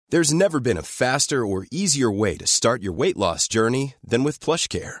There's never been a faster or easier way to start your weight loss journey than with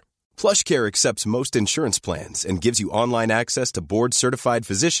PlushCare. PlushCare accepts most insurance plans and gives you online access to board-certified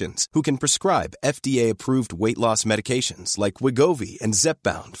physicians who can prescribe FDA-approved weight loss medications like Wegovy and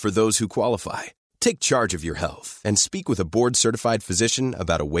Zepbound for those who qualify. Take charge of your health and speak with a board-certified physician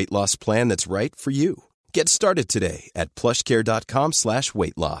about a weight loss plan that's right for you. Get started today at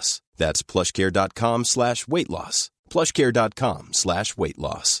plushcare.com/weightloss. That's plushcare.com/weightloss.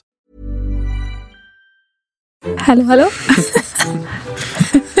 plushcare.com/weightloss. Hallå, hallå.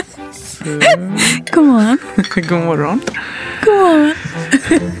 God morgon. God morgon. God morgon.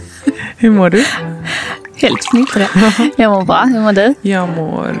 Hur mår du? Helt fnittrig. Jag mår bra. Hur mår du? Jag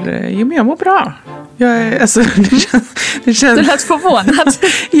mår bra. Det känns... Du lät förvånad.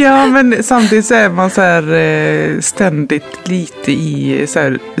 Ja, men samtidigt så är man så här ständigt lite i så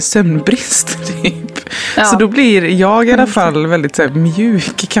här sömnbrist typ. Ja. Så då blir jag i alla fall väldigt så här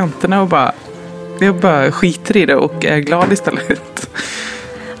mjuk i kanterna och jag bara skiter i det och är glad istället.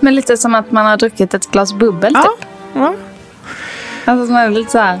 Men lite som att man har druckit ett glas bubbel typ. Ja. Alltså som är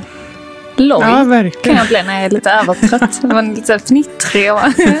lite så här loj. Ja, verkligen. Kan jag bli när jag är lite övertrött. Man är lite så här fnittrig.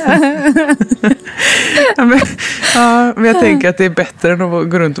 Men jag tänker att det är bättre än att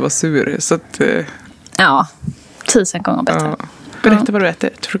gå runt och vara sur. Så att, ja, 1000 gånger bättre. Ja. Berätta vad du äter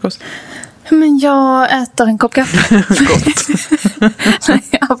till frukost. Men jag äter en kopp kaffe. Gott. Nej,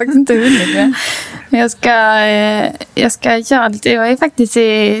 jag har faktiskt inte hunnit det. Jag ska göra lite. Jag är faktiskt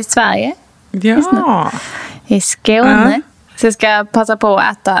i Sverige. Ja. I Skåne. Så jag ska passa på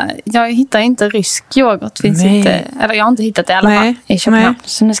att äta. Jag hittar inte rysk yoghurt. Finns inte, eller jag har inte hittat det i alla fall i Köpenhamn.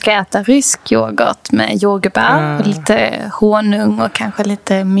 Så nu ska jag äta rysk yoghurt med jordgubbar och lite honung och kanske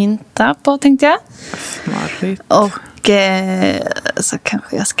lite mynta på, tänkte jag. Smarrigt. Och så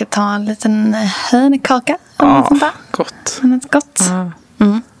kanske jag ska ta en liten hönekaka. Gott. Något gott.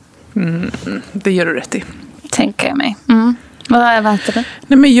 Det gör du rätt i. Tänker jag mig. Vad äter du?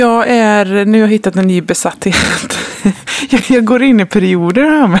 Nej, men nu har jag hittat en ny besatthet. Jag går in i perioder,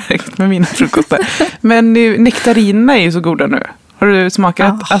 har jag märkt, med mina frukostar. Men nektarinerna är ju så goda nu. Har du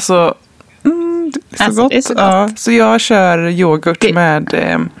smakat? Ja. Så gott. Det är så gott. Ja, så jag kör yoghurt med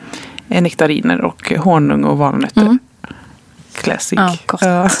nektariner och honung och valnötter. Classic. Ja, gott.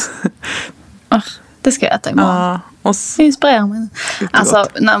 Ja. Det ska jag äta imorgon. Ja, och Det inspirerar mig. Alltså,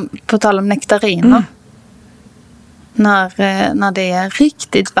 på tal om nektariner. När det är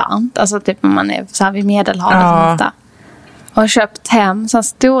riktigt varmt. Alltså typ när man är så här vid Medelhavet. Och köpt hem så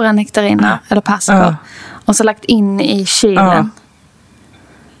stora nektariner eller persikor. Och så lagt in i kylen.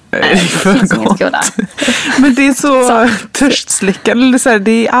 Det är för gott. Men det är så törstslickande.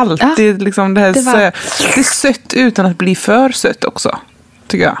 Det är alltid liksom det här det är sött utan att bli för sött också,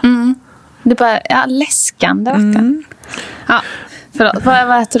 tycker jag. Det är bara läskande verkligen. Ja, förlåt.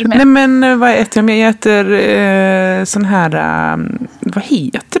 Vad äter du med? Nej, men vad äter jag? Jag äter sån här, vad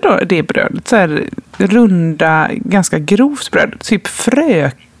heter då det brödet? Så här runda, ganska grovt bröd. Typ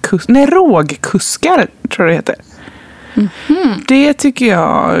rågkuskar tror jag det heter. Det tycker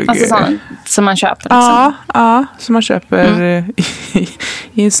jag... Alltså sånt som man köper liksom. Ja, som man köper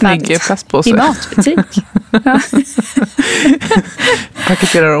i en snygg plastpåse. I matbutik.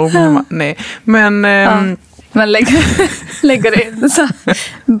 Paketerar om hemma. Nej, men... Man lägger det i så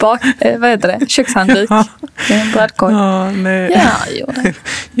vad heter det? Kökshandduk. Det är en brödkorg. Nej. Ja, jag gjorde.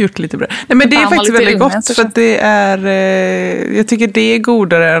 Gjort lite bröd. Nej, men det är faktiskt väldigt gott. För att det är... jag tycker det är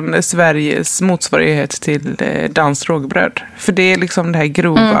godare än Sveriges motsvarighet till danskt rågbröd. För det är liksom det här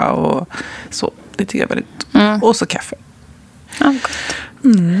grova och så. Det tycker jag är väldigt... Och så kaffe. Ja, gott.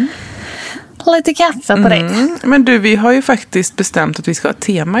 Lite kaffe på dig. Men du, vi har ju faktiskt bestämt att vi ska ha ett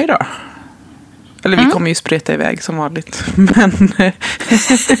tema idag. Eller vi kommer ju spreta iväg som vanligt. Men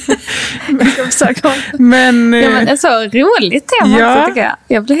en så roligt tema tycker jag.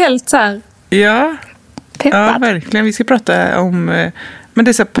 Jag blir helt så här peppad. Ja, verkligen. Vi ska prata om men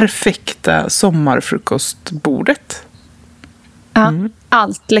det är så perfekta sommarfrukostbordet. Ja,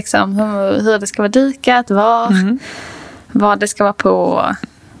 allt liksom. Hur det ska vara dukat, vad det ska vara på.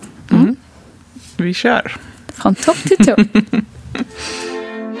 Vi kör. Från topp till topp.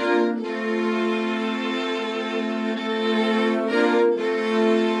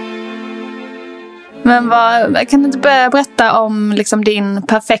 Men kan du inte börja berätta om liksom din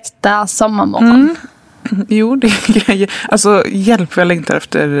perfekta sommarmorgon? Jo, det kan jag. Alltså, hjälp, jag längtar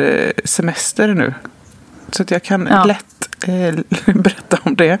efter semester nu. Så att jag kan lätt berätta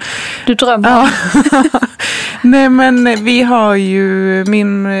om det. Du drömmer? Ja. Nej, men vi har ju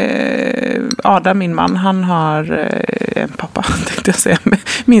Adam, min man, han har en pappa, tänkte jag säga.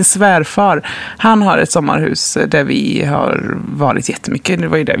 min svärfar, han har ett sommarhus där vi har varit jättemycket. Det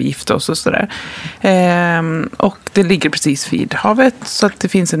var ju där vi gifte oss och sådär. Och det ligger precis vid havet så att det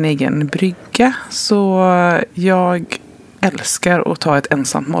finns en egen brygga. Så jag älskar att ta ett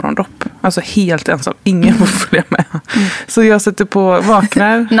ensamt morgondopp. Alltså helt ensam. Ingen får följa med. Så jag sätter på,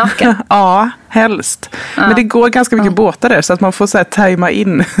 vaknar. Naken? Ja, helst. Ja. Men det går ganska mycket båtar där så att man får så här tajma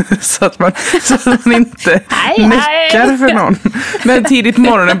in så att man inte näckar för någon. Men tidigt på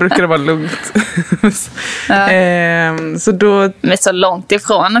morgonen brukar det vara lugnt. Så då... Men så långt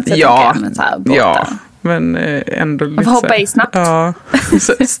ifrån också, ja, med så här båtar. Ja. Men ändå lite... Man får hoppa i snabbt. Ja,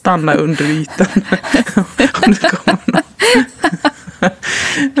 så stanna under ytan. Om det kommer någon.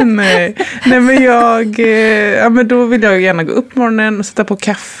 Nej, men men då vill jag gärna gå upp morgonen och sätta på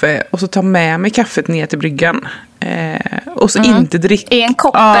kaffe och så ta med mig kaffet ner till bryggan. Och så inte dricka. I en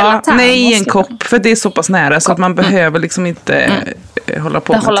kopp eller termos? Nej, i en kopp, för det är så pass nära så att man behöver liksom inte hålla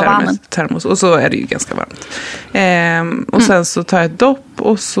på med termos. Och så är det ju ganska varmt. Och sen så tar jag ett dopp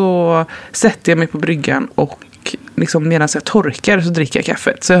och så sätter jag mig på bryggan och liksom medan jag torkar så dricker jag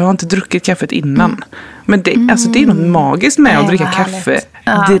kaffet. Så jag har inte druckit kaffet innan. Men det är något magiskt med att dricka kaffe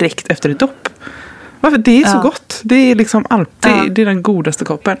direkt efter ett dopp. Varför? Det är så gott. Det är liksom alltid det är den godaste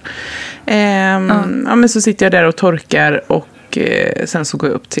koppen. Men så sitter jag där och torkar och sen så går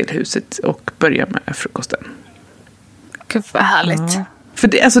jag upp till huset och börjar med frukosten. Gud vad härligt. Ja.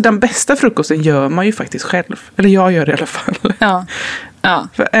 För den bästa frukosten gör man ju faktiskt själv. Eller jag gör det i alla fall. Ja. Ja.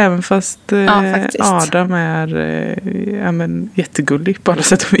 För även fast Adam är jättegullig på alla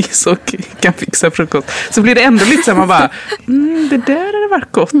sätt och vis och kan fixa frukost, så blir det ändå lite så man bara, det där hade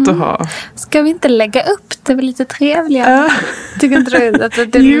varit gott att ha. Ska vi inte lägga upp det var lite trevligare? Tycker inte du att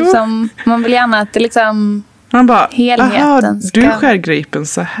det är liksom, man vill gärna att det liksom man bara, helheten ska... du skär gripen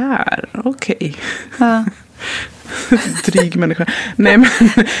så här, okej. Ja. Dryg människa. Nej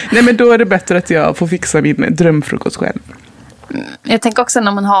men då är det bättre att jag får fixa min drömfrukost själv. Jag tänker också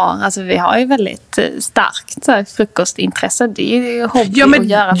när man har, alltså vi har ju väldigt starkt så här, frukostintresse. Det är ju hobby att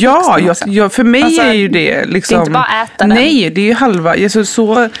göra frukost. För mig är ju det liksom... Det är inte bara äta den. Nej, det är ju halva...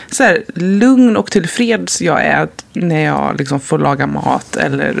 Så här, lugn och tillfreds jag är när jag liksom får laga mat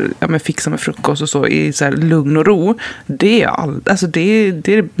eller fixa med frukost och så i så här lugn och ro. Det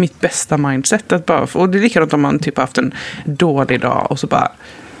är mitt bästa mindset. Att bara, och det är likadant om man typ haft en dålig dag och så bara...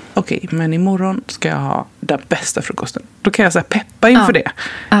 Okej, men imorgon ska jag ha den bästa frukosten. Då kan jag så här peppa inför det.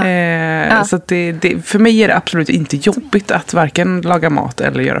 Så att det, för mig är det absolut inte jobbigt att varken laga mat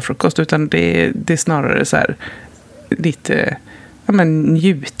eller göra frukost. Utan det är snarare så här lite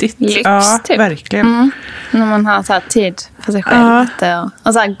njutigt. Lyx, typ. Verkligen. När man har så här tid för sig själv lite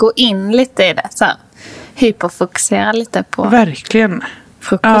och så här gå in lite i det. Så här, hyperfokusera lite på verkligen.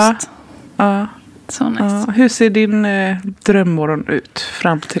 Frukost. Ja. Så nice. Hur ser din drömmorgon ut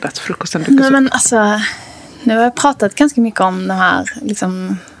fram till att frukosten dukas upp? Men alltså, nu har jag pratat ganska mycket om de här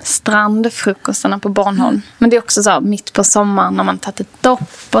liksom, strandfrukostarna på Bornholm. Men det är också så mitt på sommaren när man tagit ett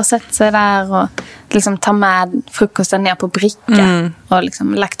dopp och sett sig där och liksom tar med frukosten ner på bricka och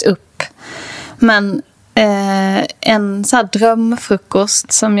liksom lagt upp. Men en så här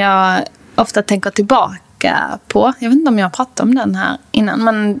drömfrukost som jag ofta tänker tillbaka på. Jag vet inte om jag har pratat om den här innan,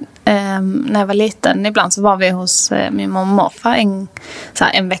 men när jag var liten ibland så var vi hos min mamma och morfar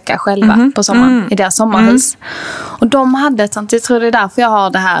en vecka själva på sommaren i deras sommarhus. Och de hade ett sånt, jag tror det är därför jag har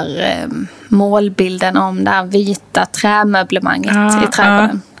det här målbilden om det här vita trämöblemanget i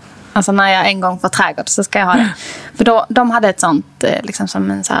trädgården. Alltså när jag en gång får trädgård så ska jag ha det. För de hade ett sånt liksom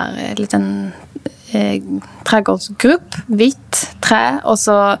som en så här liten trädgårdsgrupp, vitt trä, och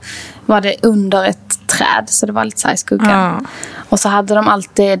så var det under ett träd så det var lite så här i skuggan. Och så hade de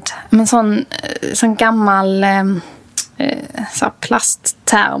alltid en sån gammal så här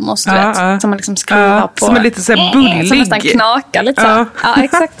plasttermos som man liksom skruvar på. Som är lite så här bullig. Som nästan knakar lite så. Ja,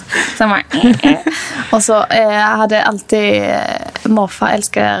 exakt. Och så hade alltid morfar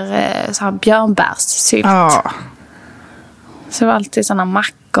älskar så här björnbärssylt. Så det var alltid såna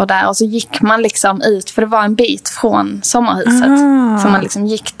mackor där. Och så gick man liksom ut, för det var en bit från sommarhuset. Så man liksom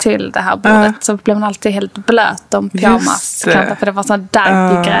gick till det här bordet. Så blev man alltid helt blöt om pyjamaskanter. För det var sån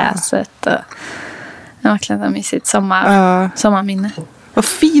dagg i gräset. Det var verkligen så mysigt sommarminne. Vad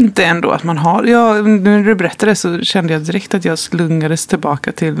fint det är ändå att man har... när du berättade så kände jag direkt att jag slungades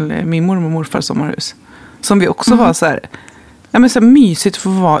tillbaka till min mormor och morfars sommarhus. Som vi också var så här... Ja, men så här mysigt att få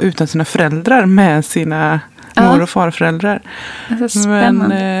vara utan sina föräldrar med sina... mor- och farföräldrar.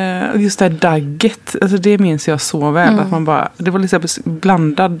 Men just det här dagget, alltså det minns jag så väl att man bara, det var lite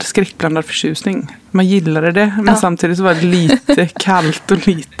skräckblandad förtjusning. Man gillade det, men samtidigt så var det lite kallt och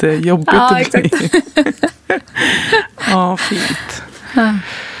lite jobbigt. Ja, exakt. Ja, fint.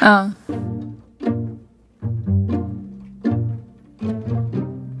 Ja.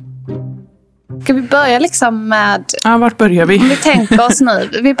 Ska vi börja liksom med... Ja, vart börjar vi? Om vi tänker oss nu.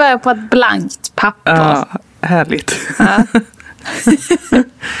 Vi börjar på ett blankt papper. Ja, härligt. Ja.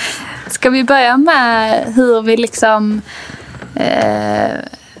 Ska vi börja med hur vi liksom...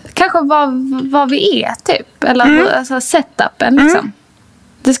 kanske vad vi är typ. Eller alltså setupen liksom.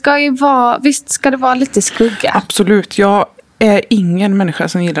 Det ska ju vara... Visst ska det vara lite skugga? Absolut. Jag är ingen människa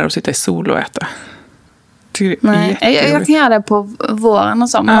som gillar att sitta i sol och äta. Nej, jag kan göra det på våren och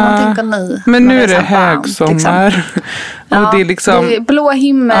så. Men man tänker nu. Men nu är det högsommar. Liksom. Och det är liksom... Det är blå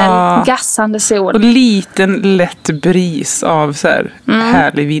himmel, gassande sol. Och liten lätt bris av så här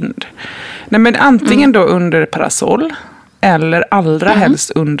härlig vind. Nej, men antingen då under parasoll. Eller allra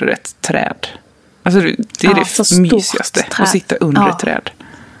helst under ett träd. Alltså det är det mysigaste. Att sitta under ett träd.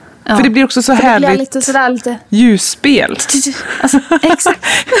 Ja. För det blir också så härligt det blir lite sådär, lite... ljusspel. Alltså, exakt.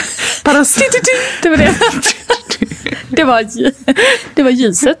 Det var det. Det var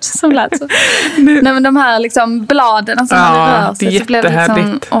ljuset som lät så. Nej, men de här liksom bladen som hade rört sig. Det är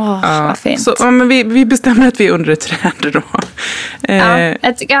jättehärligt. Vad fint. Så, men vi bestämmer att vi är under ett träd då.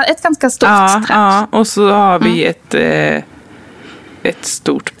 Ett ganska stort träd. Ja, och så har vi ett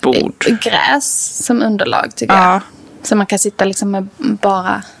stort bord. Gräs som underlag tycker jag. Så man kan sitta liksom med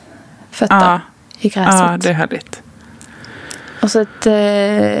bara fötter i gräset. Ja, det är härligt. Och så ett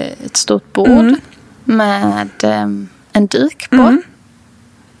stort bord med en duk på.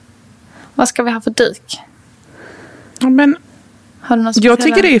 Vad ska vi ha för duk? Ja, men har du något jag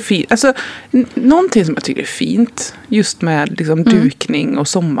tycker det är fint. Alltså, någonting som jag tycker är fint just med liksom, dukning och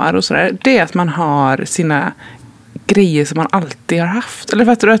sommar och sådär, det är att man har sina grejer som man alltid har haft. Eller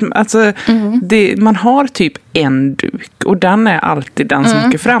fattar du? Alltså, man har typ en duk och den är alltid den som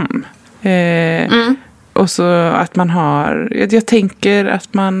åker fram. Och så att man har... Jag tänker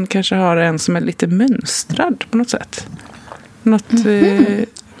att man kanske har en som är lite mönstrad på något sätt.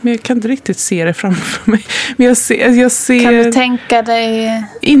 Men jag kan inte riktigt se det framför mig. Men jag ser... Kan du tänka dig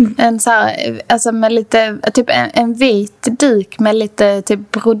en så här, alltså med lite typ en vit duk med lite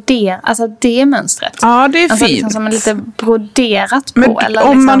typ broder, alltså det mönstret. Ja, det är alltså fint. Liksom som är lite broderat men på. Eller om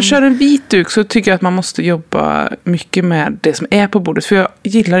liksom... man kör en vit duk så tycker jag att man måste jobba mycket med det som är på bordet. För jag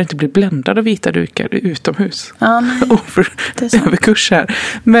gillar inte att bli bländad av vita dukar utomhus. Ja, överkurs här.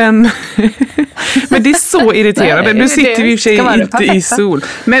 Men det är så irriterande. Nu sitter vi i och för sig inte i sol.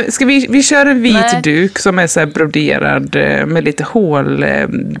 Men ska vi kör en vit duk som är så här broderad med lite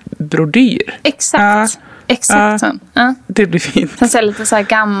hålbrodyr. Exakt. Exakt sån. Ja. Det blir fint. Den ser lite så här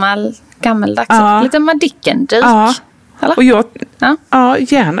gammaldags. Lite Madicken-duk. Eller? Och jag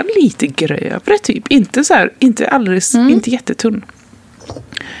gärna lite grövre typ. Inte så här, inte alldeles, inte jättetunn.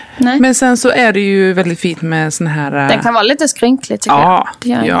 Nej. Men sen så är det ju väldigt fint med sån här... Den kan vara lite skrynklig tycker jag. Det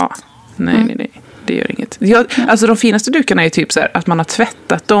gör inget. Nej. Det gör inget. Alltså de finaste dukarna är typ så här att man har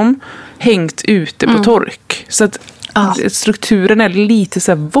tvättat dem, hängt ute på tork. Så att strukturen är lite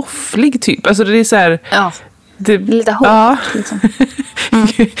så här våfflig typ. Alltså det är så här... lite hårt. Liksom.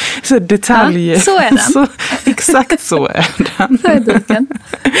 Så detaljer. Så är den. Exakt så är den. Så är duken.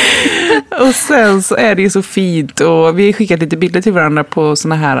 Och sen så är det ju så fint. Och vi har skickat lite bilder till varandra på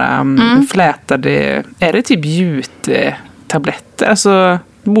såna här flätade... Är det typ gjuttabletter? Alltså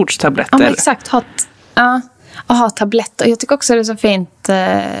bordstabletter. Ja, exakt. Ha tabletter. Jag tycker också det är så fint.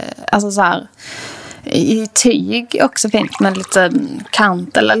 Alltså så här... I tyg också fint med lite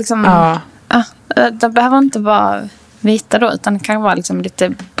kant. Eller liksom... Det behöver inte vara vita då, utan det kan vara liksom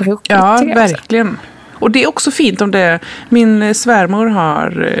lite brokigt. Ja, verkligen. Och det är också fint om det... Min svärmor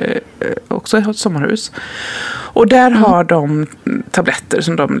har också ett sommarhus. Och där har de tabletter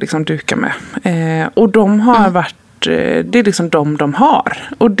som de liksom dukar med. Och de har varit... Det är liksom de har.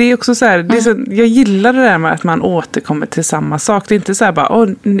 Och det är också så här... Det är så, jag gillar det där med att man återkommer till samma sak. Det är inte så här bara...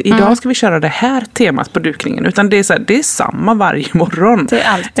 idag ska vi köra det här temat på dukningen. Utan det är så här, det är samma varje morgon. Det är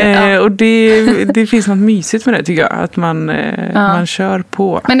alltid, och det finns något mysigt med det tycker jag. Att man kör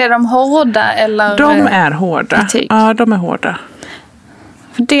på. Men är de hårda eller... De är hårda. Ja, de är hårda.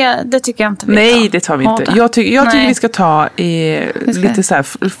 För det tycker jag inte vi tar. Nej, det tar vi inte. Jag tycker vi ska ta lite så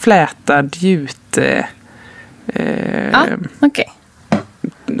här flätad jute... okej.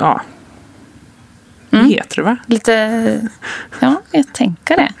 Ja. Heter det va? Lite... Ja, jag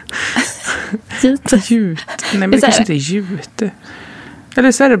tänker det. Jute. Nej, men det kanske inte är jute.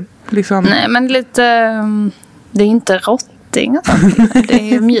 Eller så är det liksom... Nej, men lite... Det är inte rotting och sånt.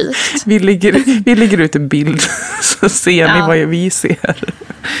 Det är mjukt. Vi lägger ut en bild så ser ni vad vi ser.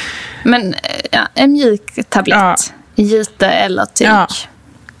 Men en mjuk tablett. Jute eller tyg.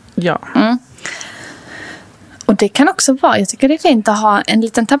 Ja. Och det kan också vara, jag tycker det är fint att ha en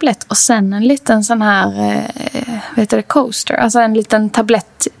liten tablett och sen en liten sån här, coaster. Alltså en liten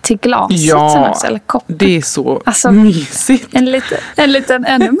tablett till glaset sen också, eller kopp. Det är så mysigt. En liten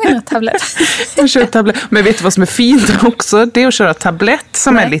ännu mindre tablett. Jag kör tablett. Men vet du vad som är fint också? Det är att köra tablett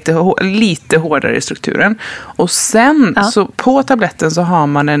som är lite hårdare i strukturen. Och sen så på tabletten så har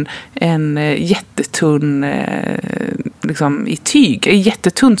man en jättetunn liksom i tyg, en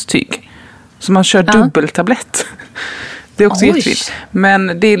jättetunt tyg. Så man kör dubbeltablett. Det är också jättefint.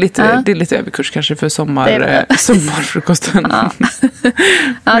 Men det är lite överkurs kanske för sommarfrukosten.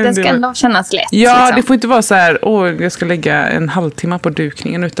 Ja, det ska ändå kännas lätt. Ja, liksom. Det får inte vara så här, jag ska lägga en halvtimme på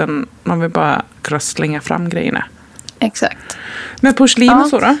dukningen, utan man vill bara kunna slänga fram grejerna. Exakt. Men porslin och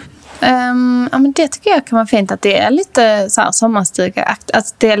så då? Men det tycker jag kan vara fint, att det är lite så här sommarstuga-akt.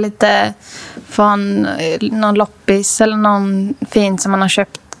 Att det är lite från någon loppis eller någon fin som man har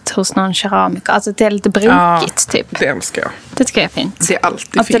köpt hos någon keramiker. Alltså det är lite brokigt typ. Det älskar jag. Det tycker jag är fint. Det är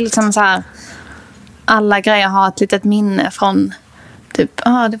alltid att fint. Det är liksom så här, alla grejer har ett litet minne från typ,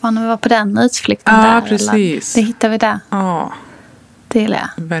 det var när vi var på den utflykten där. Precis. Eller, det hittar vi där. Ja. Det gillar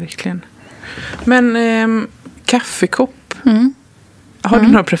jag. Verkligen. Men kaffekopp. Har du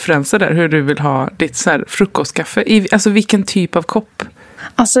några preferenser där hur du vill ha ditt så här frukostkaffe? Alltså vilken typ av kopp?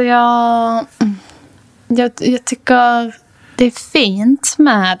 Alltså jag tycker det är fint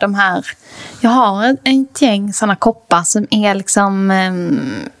med de här. Jag har ett gäng sådana koppar som är liksom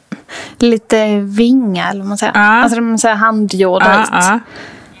lite vinga, eller vad man säger. Alltså de är handgjorda ut.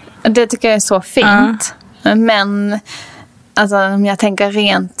 Det tycker jag är så fint. Men alltså, om jag tänker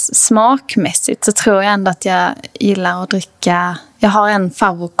rent smakmässigt så tror jag ändå att jag gillar att dricka. Jag har en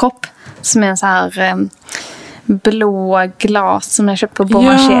favoritkopp som är en så här blå glas som jag köpt på Bon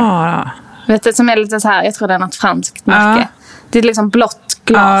Marché. Ja. Vet du, som är lite så här, jag tror det är något franskt märke. Det är liksom blått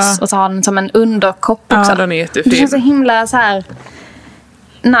glas och så har den som en underkopp också. Ja, den är jättefin. Det känns så himla så här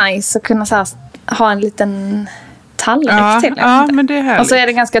nice att kunna så här, ha en liten tallrik till. Ja, men det är härligt. Och så är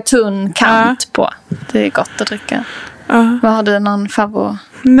det ganska tunn kant på. Det är gott att dricka. Vad har du någon favorit?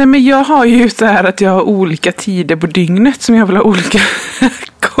 Nej, men jag har ju så här att jag har olika tider på dygnet som jag vill ha olika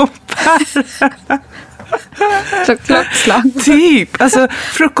koppar. Klockslag. Typ. Alltså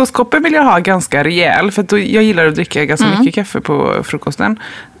frukostkoppen vill jag ha ganska rejäl, för att jag gillar att dricka ganska mycket kaffe på frukosten.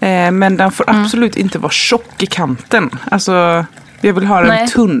 Men den får absolut inte vara tjock i kanten. Alltså jag vill ha den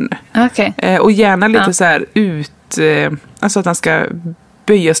tunn. Okay. Och gärna lite så här alltså att den ska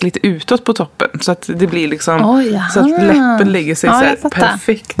böjas lite utåt på toppen, så att det blir liksom så att läppen lägger sig så här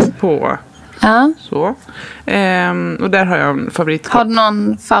perfekt på. Så. Och där har jag en favoritkopp. Har du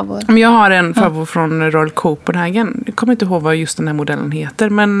någon favorit? Jag har en favorit från Royal Copenhagen. Jag kommer inte ihåg vad just den här modellen heter,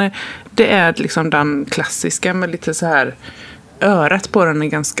 men det är liksom den klassiska med lite så här, örat på den är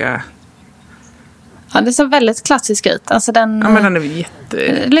ganga. Ja, det ser väldigt klassisk ut. Alltså den, men den är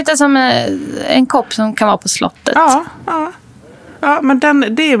lite som en kopp som kan vara på slottet. Ja, men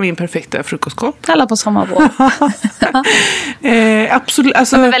det är min perfekta frukostkopp. Eller på sommarbord. Absolut.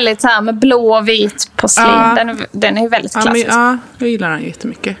 Alltså, den är väldigt så här med blå och vit porslin. Den är väldigt klassisk. Jag gillar den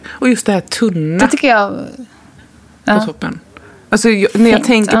jättemycket. Och just det här tunna. Det tycker jag. På toppen. Alltså, när jag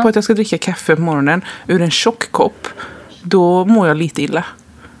tänker på att jag ska dricka kaffe på morgonen ur en tjock kopp, då mår jag lite illa.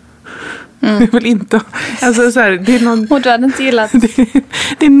 Jag vill inte. Alltså så här, det är någon. Och du hade inte gillat.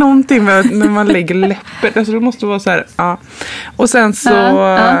 Det är någonting med när man lägger läppen. Alltså det måste vara så här. Och sen så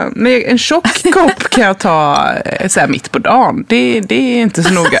med en tjock kopp kan jag ta så här mitt på dagen. Det är inte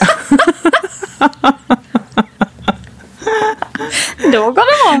så noga. Då går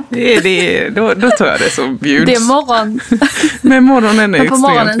det bra. Då tar jag det som bjuds. Det är morgon. Men morgonen är extremt på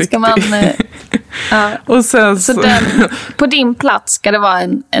morgonen viktig. ska man. Och sen så på din plats ska det vara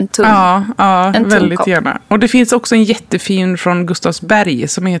en tung. Ja, en väldigt kopp. gärna. Och det finns också en jättefin från Gustavsberg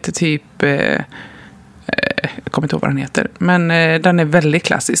som heter typ jag kommer inte ihåg vad den heter, men den är väldigt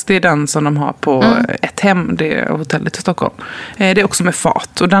klassisk. Det är den som de har på ett hem, det är hotellet i Stockholm. Det är också med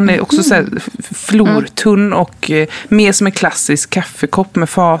fat, och den är också så här flortunn och mer som en klassisk kaffekopp med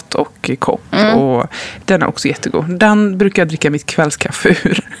fat och kopp. Och den är också jättegod. Den brukar jag dricka mitt kvällskaffe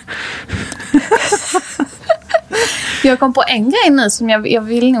ur. Jag kom på en grej nu som jag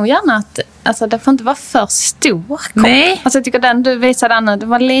vill nog gärna att alltså, det får inte vara för stor kopp. Nej. Alltså jag tycker den du visade Anna, det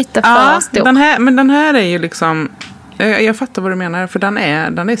var lite för stor. Men den här är ju liksom, jag fattar vad du menar, för den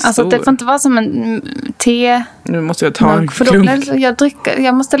är stor. Alltså det får inte vara som en te. Nu måste jag ta en klunk.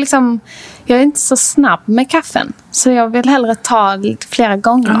 Jag måste liksom, jag är inte så snabb med kaffen. Så jag vill hellre ta lite flera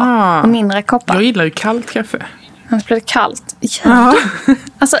gånger och mindre koppar. Jag gillar ju kallt kaffe. Annars blir det kallt.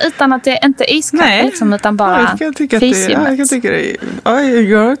 Alltså utan att det inte är iskaffe liksom, utan bara jag kan tycka det.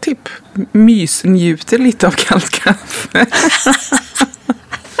 Jag typ mysnjuter lite av kallt kaffe.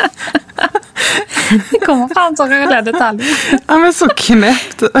 Det kommer fram så roliga detaljer. Ja, men så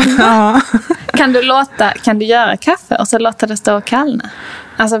knäppt. Ja. Kan du göra kaffe och så låta det stå och kallna?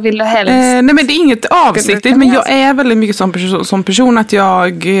 Alltså vill du helst... nej, men det är inget avsiktligt. Men jag är väldigt mycket som person att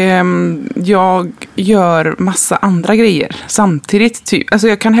jag gör massa andra grejer samtidigt. Typ. Alltså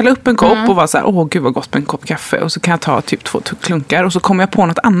jag kan hälla upp en kopp och vara så här, åh gud vad gott med en kopp kaffe. Och så kan jag ta typ 2 klunkar och så kommer jag på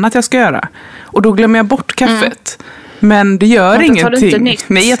något annat jag ska göra. Och då glömmer jag bort kaffet. Men det gör ingenting.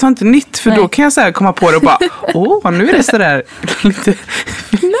 Nej, jag tar inte nytt. För då kan jag så här komma på det och bara, nu är det så där lite...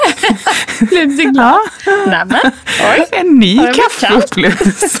 lite glad. Nej, men, en ny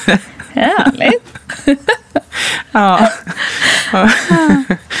kaffeupplevelse. Härligt. Ja.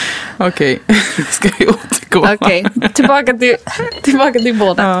 Okej, ska vi återgå. Okej, tillbaka till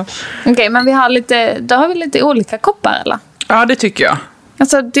bordet. Ja. Okej, men då har vi lite olika koppar, eller? Ja, det tycker jag.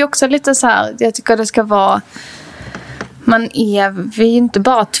 Alltså, det är också lite så här, jag tycker det ska vara... Vi är inte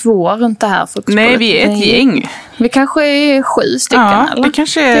bara 2 runt det här frukostbordet. Nej, vi är ett gäng. Vi kanske är 7 stycken, eller? Det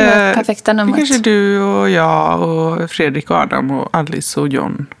kanske är det perfekta numret. Det kanske är du och jag och Fredrik och Adam och Alice och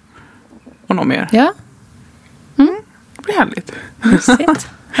John. Och någon mer. Ja. Det blir härligt. Mysigt.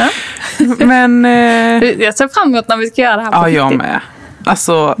 Ja. Men... jag ser fram emot när vi ska göra det här på riktigt. Jag med.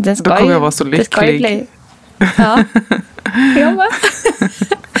 Alltså, då kommer jag vara så lycklig. Det ska ju bli... Ja. Jag med.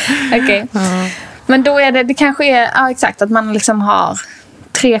 Okej. Ja. Men då är det kanske är exakt att man liksom har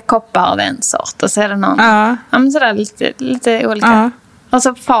 3 koppar av en sort och så är det någon men sådär lite olika. Ja. Och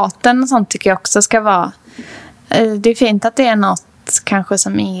så faten och sånt tycker jag också ska vara, det är fint att det är något kanske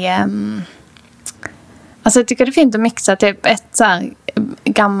som är alltså jag tycker det är fint att mixa typ ett så här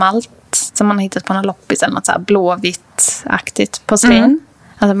gammalt som man har hittat på någon loppis eller något så här blåvitt-aktigt porslin.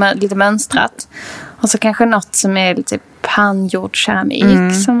 Alltså lite mönstrat. Och så kanske något som är typ handgjord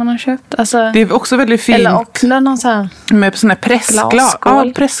keramik som man har köpt. Alltså, det är också väldigt fint. Eller också någon så här med sån här pressglas.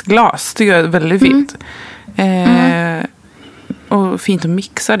 Ja, pressglas tycker jag är väldigt fint. Och fint att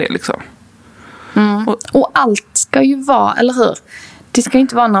mixa det liksom. Och allt ska ju vara, eller hur? Det ska ju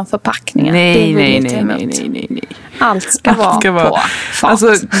inte vara någon förpackningar. Nej. Allt ska vara på fat.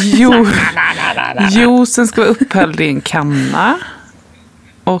 Alltså, juicen ska vara upphälld i en kanna.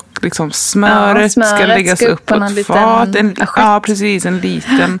 Och liksom smöret ska läggas upp på ett fat. Precis, en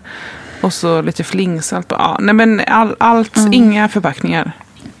liten. Och så lite flingsalt. Ja, nej men allt, inga förpackningar.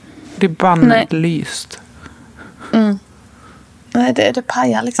 Det är bannlyst. Nej, det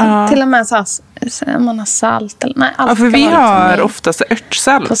pajar liksom. Ja. Till och med så här, man har salt. Eller, nej, allt för vi har oftast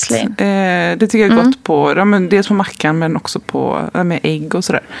örtsalt. Det tycker jag är gott på. Ja, men dels på mackan men också på med ägg och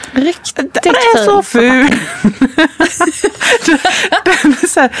sådär. Riktigt den är så ful. Den är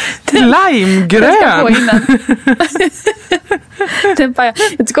så här limegrön.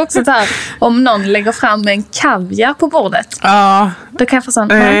 Jag tycker också så här, om någon lägger fram en kaviar på bordet. Ja. Då kan jag få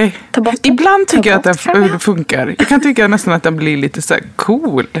sånt. Ta bort. Ibland tycker jag att den funkar. Jag kan tycka nästan att den blir lite så här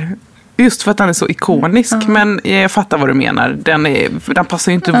cool. Just för att den är så ikonisk. Men jag fattar vad du menar. Den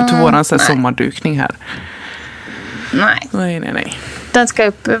passar ju inte till våran så här sommardukning här. Nej. Den ska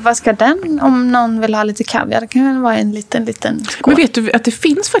upp. Vad ska den? Om någon vill ha lite kaviar. Det kan vara en liten skål. Men vet du att det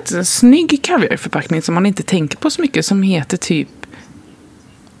finns faktiskt en snygg kaviarförpackning som man inte tänker på så mycket. Som heter typ...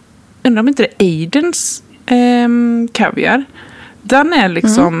 Undrar om inte det är Aidens kaviar. Den är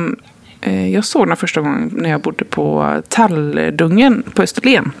liksom... jag såg den första gången när jag bodde på Talldungen på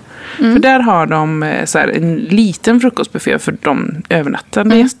Österlen. För där har de så här, en liten frukostbuffé för de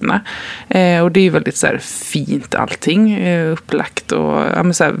övernattande gästerna. Och det är väldigt så här, fint allting upplagt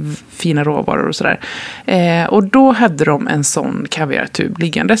och så här, fina råvaror och sådär. Och då hade de en sån kaviartub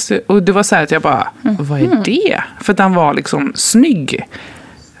liggandes. Och det var så här att jag bara, vad är det? För den var liksom snygg.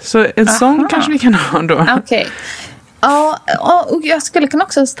 Så en sån kanske vi kan ha då. Okej. Ja, och jag skulle kunna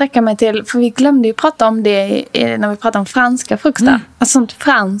också sträcka mig till, för vi glömde ju prata om det när vi pratade om franska frukter. Alltså sånt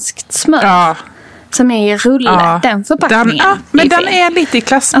franskt smör som är i rulle, den förpackningen. Men den är lite i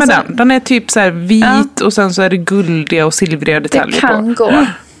klass med den. Den är typ så här vit och sen så är det guldiga och silvriga detaljer på. Det kan gå.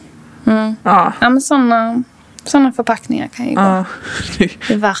 Ja, men såna förpackningar kan ju gå.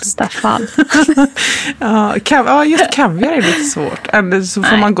 I värsta fall. Just kaviar är lite svårt. Eller så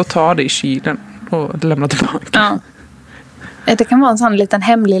får man gå och ta det i kylen och lämna tillbaka. Ja. Det kan vara en sån liten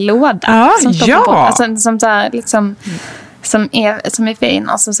hemlig låda som står på. Alltså, som så här, liksom, som är fin.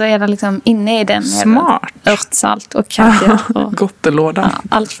 Och så är det liksom inne i den smart örtsalt och kaviar. Och gottelådan.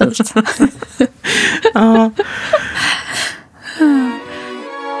 Allt fint.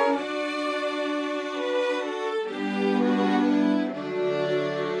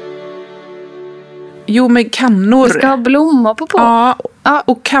 Jo, med kannor. Vi ska ha blommor på. Ja,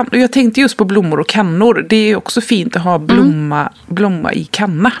 och jag tänkte just på blommor och kannor. Det är också fint att ha blomma i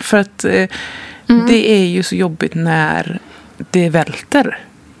kanna. För att det är ju så jobbigt när det välter.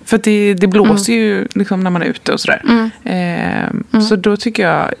 För att det blåser ju liksom när man är ute och sådär. Så då tycker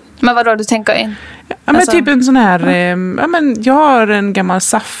jag... Men vadå du tänker in? Ja, men alltså, typ en sån här... jag har en gammal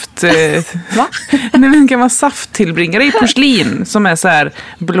saft... Va? En gammal safttillbringare i porslin som är så här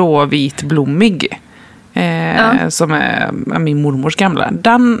blåvit blommig. Som är min mormors gamla.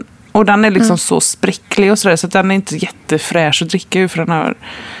 Den är liksom så spräcklig och sådär, så att den är inte jättefräsch att dricka ur, för den har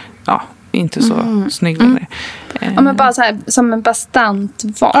inte så snygg längre. Ja, men bara så här, som en bastant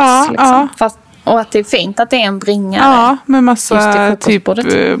vas liksom. Fast, och att det är fint att det är en bringare. Ja, med massa typ,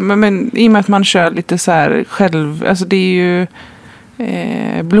 men i och med att man kör lite så här själv, alltså det är ju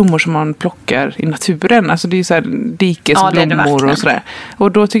blommor som man plockar i naturen. Alltså det är så här dikesblommor och sådär.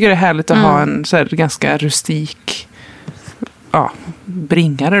 Och då tycker jag det är härligt att ha en så här ganska rustik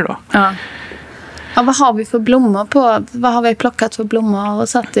bringare då. Ja. Ja, vad har vi för blommor på? Vad har vi plockat för blommor och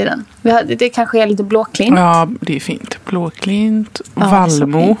satt i den? Det kanske är lite blåklint. Ja, det är fint. Blåklint,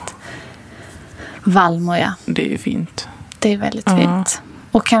 vallmo. Vallmo, ja. Det är fint. Det är väldigt fint.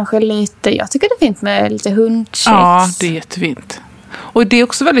 Och kanske lite, jag tycker det är fint med lite hundkex. Ja, det är jättefint. Och det är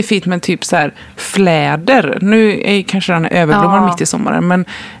också väldigt fint med typ så här fläder. Nu är kanske den överblommad mitt i sommaren, men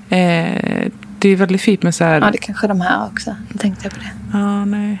det är väldigt fint med så här... Ja, det är kanske de här också. Jag tänkte på det. Ja,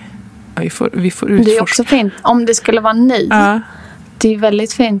 nej. Ja, vi får utforska. Det är också fint. Om det skulle vara ny. Det är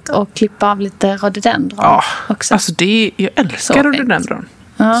väldigt fint att klippa av lite rhododendron också. Alltså jag älskar rhododendron.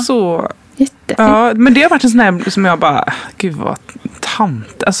 Så... Jättefint. Ja, men det har varit en sån här som jag bara, gud vad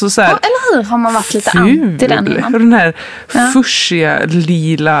tant. Alltså så här, eller hur har man varit lite anti den innan? Och den här fuschiga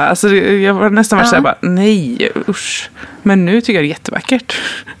lila, alltså jag var nästan varit så här bara, nej, usch. Men nu tycker jag det är jättevackert.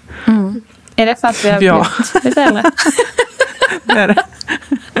 Är det för att vi har blivit lite äldre? Det är det.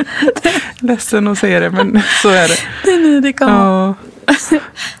 Ledsen att säga det, men så är det. Det är nu det kommer.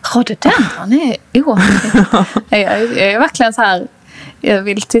 Rhododendron är oerhört. Jag är verkligen så här. Jag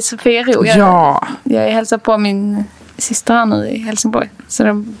vill till Sofiero. Jag hälsar på min syster här nu i Helsingborg. Så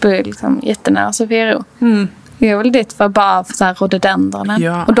de bor liksom jättenära Sofiero. Jag vill dit för så här rhododendronen.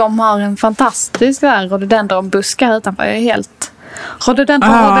 Ja. Och de har en fantastisk rhododendronbusk här utanför. Jag är helt...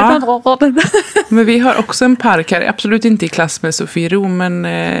 Rhododendron. Men vi har också en park här. Absolut inte i klass med Sofiero, men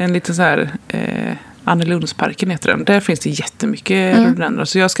en liten så här... Annelundsparken heter den. Där finns det jättemycket rhododendron.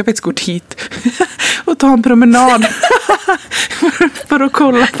 Så jag ska faktiskt gå dit och ta en promenad för att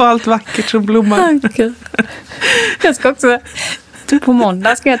kolla på allt vackert som blommar. Jag ska också på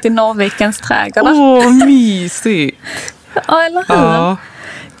måndag ska jag till Norrvikens trädgård. Mysigt. Ja, eller hur? Ja.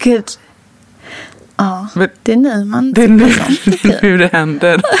 Gud. Ja, det är nu man... Det är nu det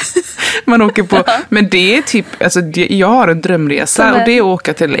händer. Man åker på... Men det är typ... Alltså, jag har en drömresa och det är att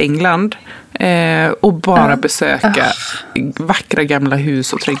åka till England och bara besöka vackra gamla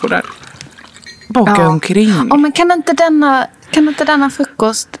hus och trädgårdar. Åka omkring. Men kan inte denna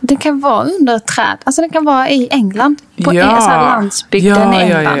frukost, det kan vara under ett träd. Alltså det kan vara i England. På landsbygden i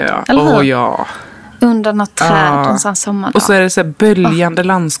England. Eller hur? Under något träd en sån sommardag. Och så är det så här böljande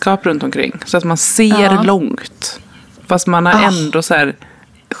landskap runt omkring. Så att man ser långt. Fast man har ändå så här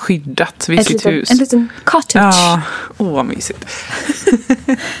skyddat vid sitt hus. En liten cottage. Ja, vad mysigt.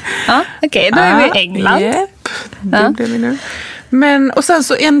 Okej, då är vi i England. Japp, det blir vi nu. Men, och sen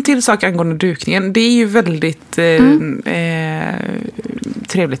så en till sak angående dukningen. Det är ju väldigt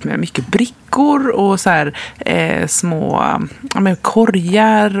trevligt med mycket brickor och så här små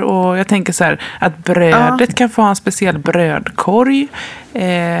korgar. Och jag tänker så här att brödet kan få en speciell brödkorg.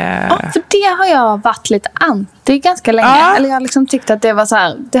 För det har jag varit lite anti ganska länge. Eller jag har liksom tyckt att det var så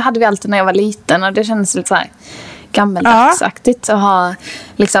här, det hade vi alltid när jag var liten och det kändes lite så här gammeldagsaktigt att ha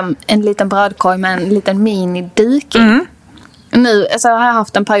liksom en liten brödkorg med en liten mini-dik i. Nu har jag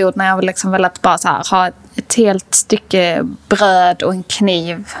haft en period när jag liksom velat bara så här, ha ett helt stycke bröd och en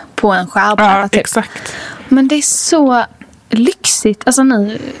kniv på en skärbräda. Typ. Exakt. Men det är så lyxigt. Alltså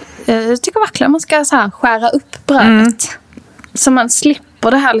nu, jag tycker verkligen man ska så här skära upp brödet. Så man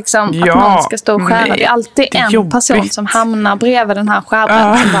slipper det här liksom att någon ska stå och skära. Det är alltid en person som hamnar bredvid den här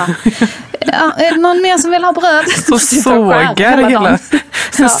skärbrädan som bara, är det någon mer som vill ha bröd? Så sågar hela.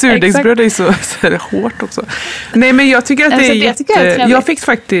 Surdegsbröd är så hårt också. Nej, men jag tycker att det är jag fick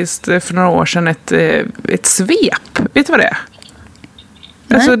faktiskt för några år sedan ett svep. Vet du vad det är?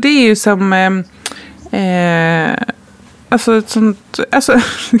 Alltså det är ju som alltså ett sånt, alltså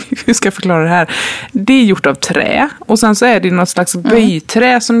hur ska jag förklara det här? Det är gjort av trä och sen så är det något slags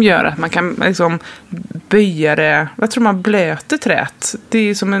böjträ som gör att man kan liksom böja det. Jag tror man blöter träet. Det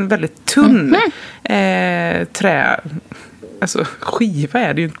är som en väldigt tunn trä. Alltså skiva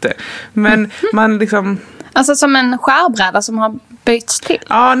är det ju inte. Men man liksom... Alltså som en skärbräda som har böjts till?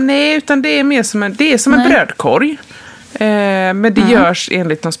 Ja, nej, utan det är mer som en brödkorg. Men det görs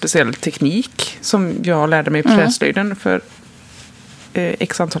enligt någon speciell teknik som jag lärde mig på träslöjden för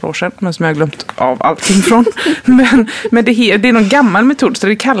x antal år sedan, men som jag har glömt av allting från. men det är någon gammal metod, så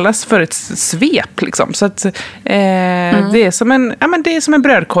det kallas för ett svep liksom. Så att det är som en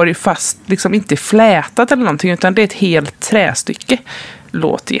brödkorg fast liksom inte flätat eller någonting, utan det är ett helt trästycke.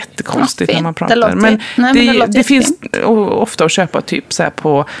 Låter jättekonstigt när man pratar. Det finns ofta att köpa typ så här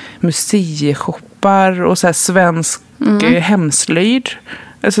på museishoppar och så här svensk hemslöjd.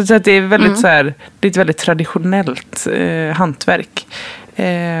 Alltså, så att det är väldigt så här, det är ett väldigt traditionellt hantverk.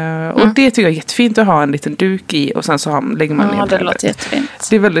 Och det tycker jag är jättefint att ha en liten duk i och sen så lägger man ner det. Låter jättefint.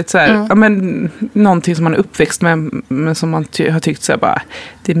 Det är väldigt så här, någonting som man är uppväxt med, men som man har tyckt så här, bara,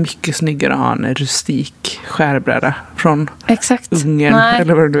 det är mycket snyggare att ha en rustik skärbräda från Ungern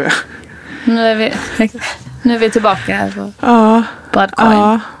eller vad det är. Nu är vi tillbaka här på badkorgen.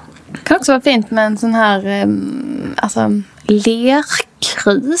 Ja. Det kan också vara fint med en sån här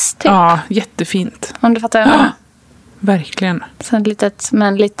lerkrus typ. Ja, jättefint. Om du fattar vad jag menar. Verkligen. Så med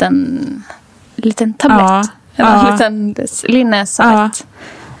en liten tablett. Eller en liten linneservett.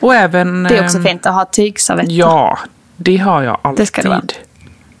 Och även... Det är också fint att ha tygservetter. Ja, det har jag alltid. Det ska det vara.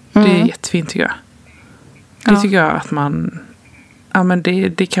 Det är jättefint tycker jag. Det tycker jag att man... Ja, men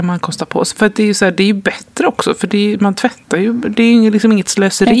det kan man kosta på sig. För att det är ju så här, det är ju bättre också. För man tvättar ju... Det är ju liksom inget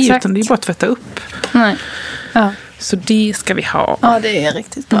slöseri. Exakt. Utan det är bara att tvätta upp. Nej. Ja. Så det ska vi ha. Ja, det är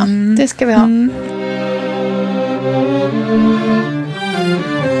riktigt bra. Det ska vi ha.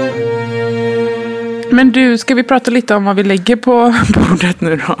 Men du, ska vi prata lite om vad vi lägger på bordet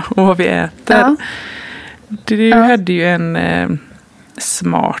nu då? Och vad vi äter? Ja. Du hade ju en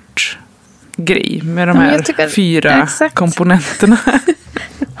smart grej med de här 4 komponenterna.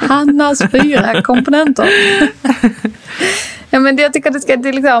 Hannas 4 komponenter. Ja, men jag tycker det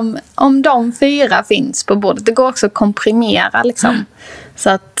är liksom, om de 4 finns på bordet, det går också att komprimera liksom, så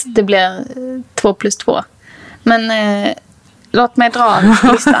att det blir 2 + 2. Men låt mig dra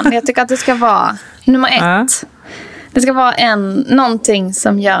listan. Jag tycker att det ska vara nummer 1. Det ska vara någonting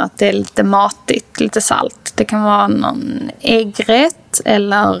som gör att det är lite matigt, lite salt. Det kan vara någon äggrätt,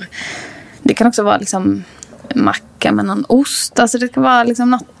 eller det kan också vara liksom macka med någon ost. Alltså det ska vara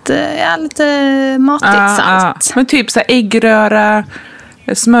liksom något lite matigt salt. Men typ så här äggröra,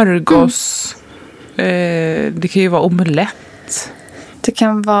 smörgås. Det kan ju vara omelett. Det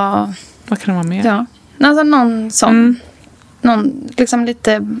kan vara... Vad kan det vara mer? Ja, alltså någon sån... Någon liksom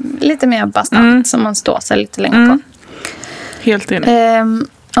lite mer bastant som man står sig lite längre på. Helt enig.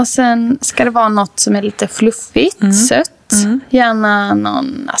 Och sen ska det vara något som är lite fluffigt, sött. Gärna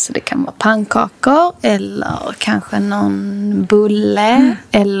alltså det kan vara pannkakor eller kanske någon bulle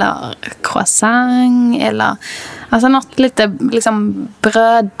eller croissant eller alltså något lite liksom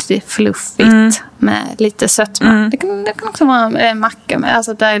brödfluffigt med lite sötma. Det kan också vara macka med,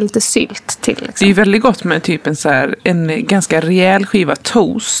 alltså det är lite sylt till liksom. Det är väldigt gott med typ en ganska rejäl skiva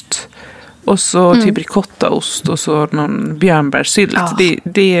toast och så typ ricottaost och så någon björnbärssylt.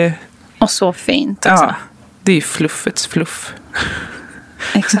 Det och så fint också. Ja. Det är fluffets fluff.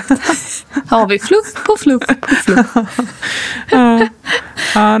 Exakt. Har vi fluff på fluff på fluff.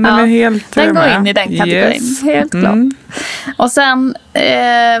 Men helt den går in i den kategorin. Yes. Helt klart. Och sen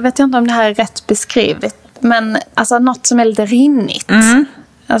vet jag inte om det här är rätt beskrivet. Men alltså något som är lite rinnigt.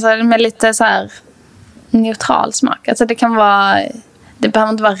 Alltså med lite så här neutral smak. Alltså det kan vara... Det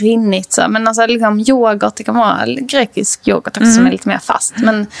behöver inte vara rinnigt så. Men alltså liksom yoghurt. Det kan vara grekisk yoghurt också som är lite mer fast.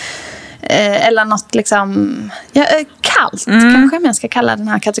 Men... eller något liksom kallt kanske man ska kalla den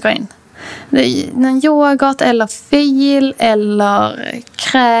här kategorin. En yoghurt eller fil eller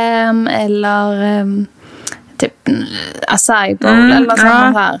kräm eller typ acai bowl eller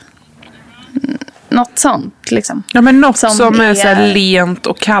sånt här. Något sånt liksom. Ja, men något som är så här lent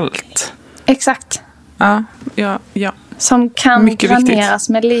och kallt. Exakt. Ja. Som kan graneras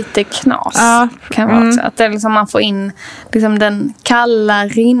med lite knas. Kan vara också. Att det liksom man får in liksom den kalla,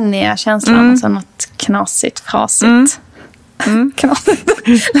 rinniga känslan och så något knasigt, frasigt. Knasigt.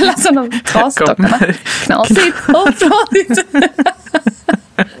 Det lät som de trasdockorna. Knasigt och frasigt.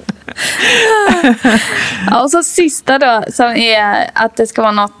 Och så sista då som är att det ska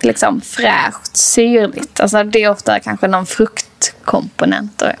vara något liksom fräscht, syrligt. Alltså det är ofta kanske någon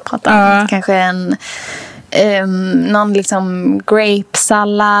fruktkomponent. Jag pratar om kanske en någon liksom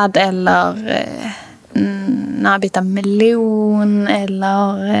grape-sallad eller några bitar melon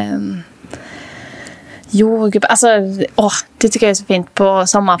eller jordgubb. Alltså, det tycker jag är så fint på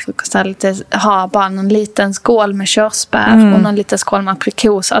sommarfrukost. Ha bara någon liten skål med körsbär och någon liten skål med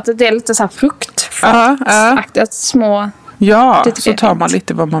aprikos. Att det är lite så här fruktfaktigt. Små. Ja, så tar man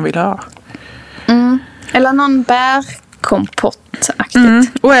lite vad man vill ha. Eller någon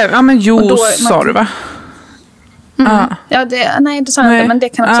bärkompott-aktigt. Men juice sa du va? Ja, det sa jag inte, men det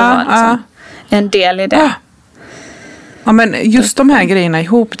kan också vara liksom en del i det. Ja, men just de här grejerna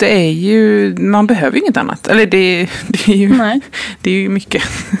ihop, det är ju, man behöver ju inget annat. Eller det är ju mycket.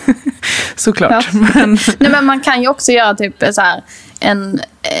 Såklart. Ja. Men man kan ju också göra typ så här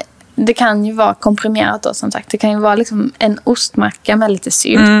det kan ju vara komprimerat då, som sagt. Det kan ju vara liksom en ostmacka med lite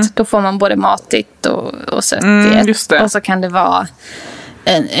sylt. Då får man både matigt och sött i ett. Och så kan det vara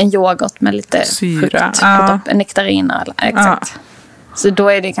en yoghurt med lite syra på toppen, nektariner eller exakt. Så då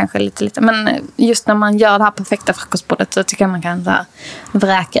är det kanske lite. Men just när man gör det här perfekta frukostbordet så tycker jag man kan så här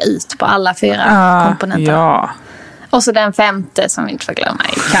vräka ut på alla 4 komponenter. Ja. Och så den 5:e som vi inte får glömma är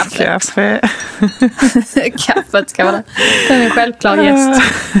kaffe. Kaffet ska vara det. Det är en självklar gäst.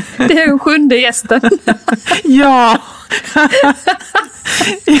 Det är den 7:e gästen. Ja.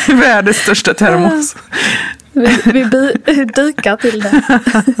 I världens största termos. Vi dukar till det.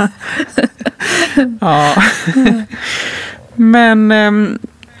 Ja. Men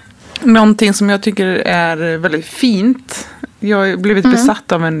någonting som jag tycker är väldigt fint. Jag har blivit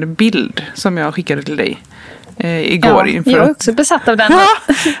besatt av en bild som jag skickade till dig igår. Jag är också besatt av den.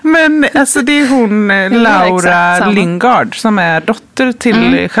 Men alltså det är hon Laura Lingard som är dotter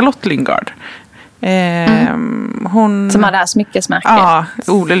till Charlotte Lingard. Hon som har det här smyckesmärket. Ja,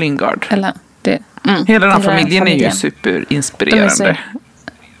 Ole Lingard. Eller det. Hela den familjen är ju superinspirerande.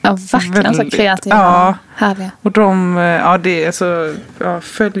 Ja, verkligen så kreativa. Ja, härliga. Och det är så,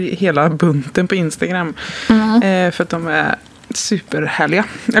 följ hela bunten på Instagram. För att de är superhärliga.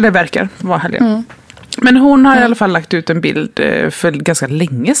 Eller verkar vara härliga. Men hon har i alla fall lagt ut en bild för ganska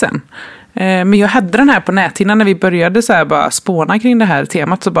länge sedan. Men jag hade den här på näthinnan när vi började så här bara spåna kring det här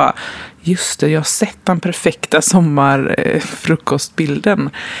temat, så bara just det, jag har sett den perfekta sommarfrukostbilden.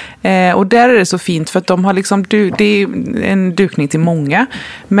 Och där är det så fint för att de har liksom, det är en dukning till många,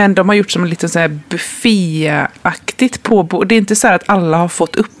 men de har gjort som en liten så här buffetaktigt på. Det är inte så här att alla har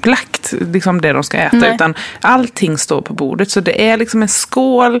fått upplagt liksom det de ska äta, utan allting står på bordet. Så det är liksom en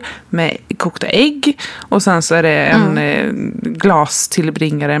skål med kokta ägg och sen så är det en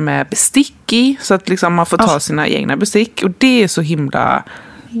glastillbringare med bestick i, så att liksom man får ta sina egna bestick, och det är så himla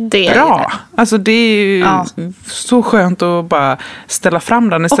bra. Alltså det är ju så skönt att bara ställa fram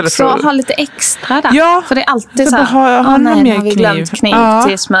den istället också för att ha lite extra där. Ja, för det är alltid så här, har vi glömt kniv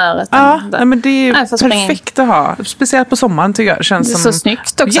till smöret. Men det är perfekt att ha. Speciellt på sommaren tycker jag. Känns det är som så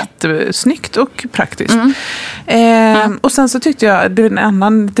snyggt också. Jättesnyggt och praktiskt. Och sen så tyckte jag, det är en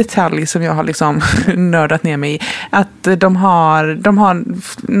annan detalj som jag har liksom nördat ner mig i, att de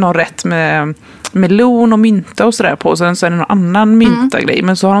har någon rätt med melon och mynta och sådär på, och sen så är det någon annan mynta-grej,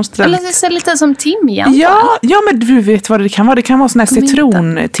 men så har de ställt... Eller det ser lite som timjan. Ja, men du vet vad det kan vara. Det kan vara sån här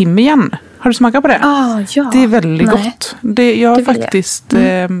citrontimjan. Har du smakat på det? Ja. Det är väldigt gott. Jag har faktiskt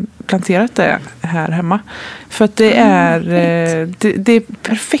planterat det här hemma. För att det är det är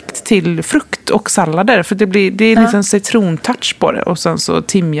perfekt till frukt och sallader. För det är liksom en citrontouch på det. Och sen så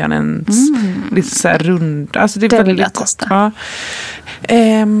timjanens lite så här rund. Alltså det är väldigt gott. Ja.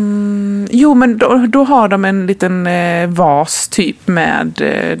 Jo, men då har de en liten vas typ med,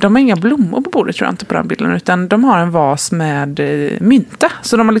 de har inga blommor på bordet tror jag inte på den bilden, utan de har en vas med mynta.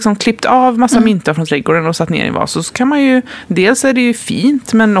 Så de har liksom klippt av massa mynta från trädgården och satt ner i en vas. Och så kan man ju, dels är det ju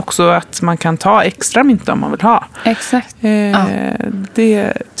fint, men också att man kan ta extra mynta om man vill ha. Exakt.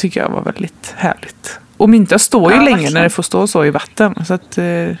 Det tycker jag var väldigt härligt. Och mynta står ju länge verkligen. När det får stå så i vatten. Så att,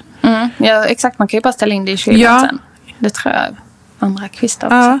 ja, exakt. Man kan ju bara ställa in det i kylen sen. Det tror jag andra kvistar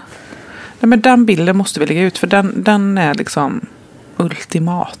också. Ja. Nej, men den bilden måste vi lägga ut, för den är liksom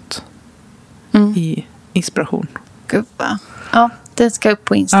ultimat i inspiration. Gubba. Ja, den ska upp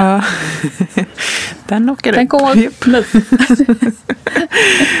på Insta. Den åker den går upp nu.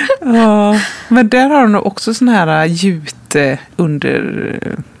 Men där har de också sån här jute under,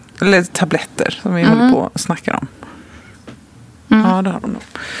 eller tabletter som vi håller på och snackar om. Ja, det har de nog.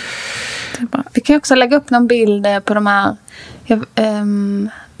 Vi kan ju också lägga upp någon bild på de här.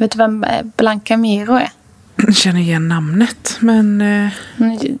 Vet du vem Blanca Miro är? Jag känner igen namnet, men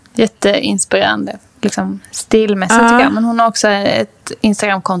jätteinspirerande liksom stilmässigt tycker jag. Men hon har också ett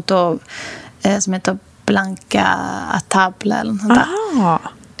Instagramkonto som heter Blanca Atable eller något sånt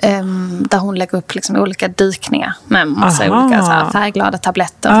där. där hon lägger upp liksom olika dykningar med massa olika så här färgglada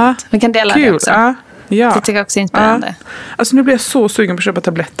tabletter. Vi kan dela det också. Ja. Det tycker jag också är inspirerande. Alltså nu blir jag så sugen på att köpa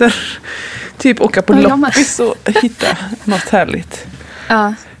tabletter. Typ åka på loppis och hitta något härligt.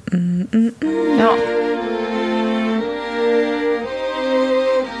 Ja. Ja.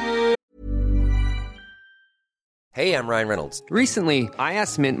 Hey, I'm Ryan Reynolds. Recently, I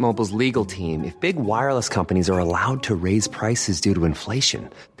asked Mint Mobile's legal team if big wireless companies are allowed to raise prices due to inflation.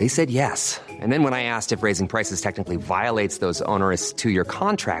 They said yes. And then when I asked if raising prices technically violates those onerous 2-year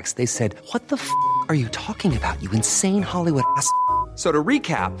contracts, they said, "What the f*** are you talking about, you insane Hollywood ass?" So to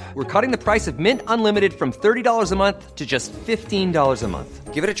recap, we're cutting the price of Mint Unlimited from $30 a month to just $15 a month.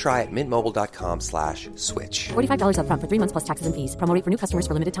 Give it a try at mintmobile.com/switch. $45 up front for 3 months plus taxes and fees. Promo rate for new customers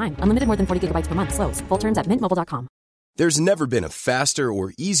for limited time. Unlimited more than 40 gigabytes per month. Slows full terms at mintmobile.com. There's never been a faster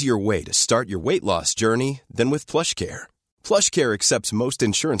or easier way to start your weight loss journey than with PlushCare. PlushCare accepts most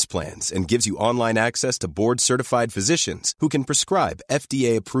insurance plans and gives you online access to board-certified physicians who can prescribe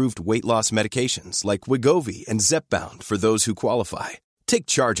FDA-approved weight loss medications like Wegovy and Zepbound for those who qualify. Take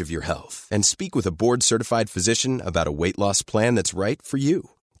charge of your health and speak with a board-certified physician about a weight loss plan that's right for you.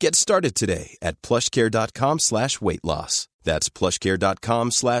 Get started today at plushcare.com/weightloss. That's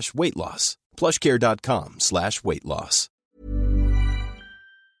plushcare.com/weightloss. plushcare.com/weightloss.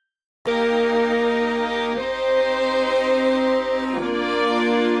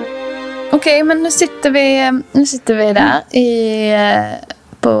 Okej, men nu sitter vi där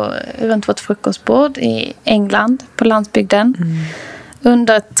runt vårt frukostbord i England på landsbygden.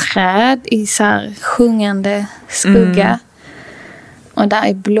 Under ett träd i så här sjungande skugga. Och där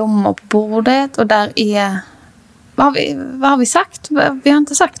är blommor på bordet. Och där är... Vad har vi sagt? Vi har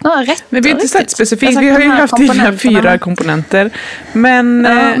inte sagt några rätter. Men vi har inte sagt specifikt. Vi har ju haft dina 4 komponenter. Men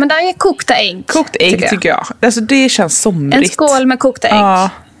där är kokta ägg. Kokt ägg tycker jag. Alltså det känns somrigt. En skål med kokta ägg.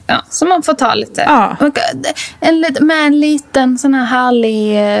 Ja, så man får ta lite. Med en liten sån här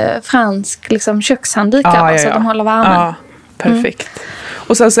härlig fransk liksom, kökshandduk så att de håller värmen. Ja, perfekt.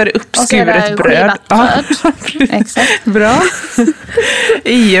 Och sen så är det uppskuret bröd. Exakt. Bra.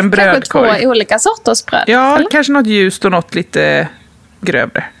 I en brödkorg. Kanske 2 olika sorters bröd. Ja, eller? Kanske något ljust och något lite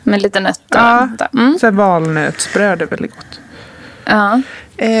grövre. Med lite nötter. Så valnötsbröd är väldigt gott. Ja.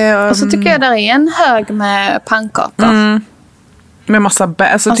 Och så tycker jag där är en hög med pannkakor. Med massa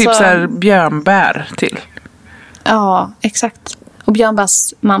bär, alltså typ så här björnbär till. Ja, exakt. Och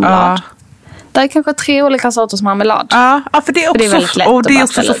björnbärsmarmelad. Det är kanske 3 olika sorters marmelad. Ja, för det är också, det är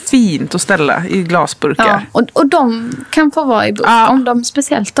också så fint att ställa i glasburkar. Ja, och de kan få vara i burk.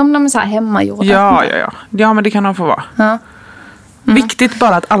 Speciellt om de är så här hemmagjorda. Ja, men det kan de få vara. Ja. Viktigt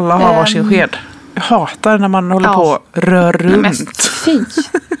bara att alla har varsin sked. Jag hatar när man håller på och rör runt.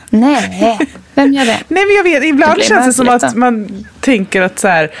 Nej, vem gör det? Nej, men jag vet, ibland känns det som att man tänker att så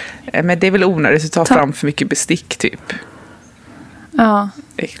här, men det är väl onödigt att ta fram för mycket bestick typ. Ja.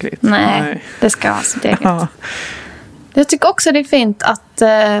 Äckligt. Nej, det ska vara så eget. Ja. Jag tycker också det är fint att,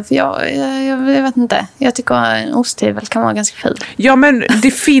 för jag vet inte, jag tycker en osthyvel kan vara ganska ful. Ja, men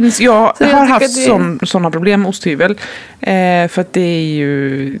det finns, jag har haft sådana problem med osthyvel, för att det är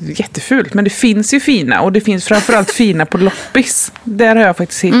ju jättefult, men det finns ju fina, och det finns framförallt fina på loppis. Där har jag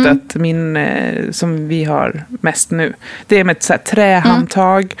faktiskt hittat min, som vi har mest nu. Det är med ett så här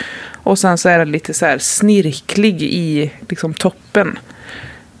trähandtag, och sen så är det lite så här snirklig i liksom toppen.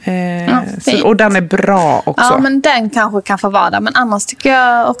 Och den är bra också. Ja, men den kanske kan få vara där. Men annars tycker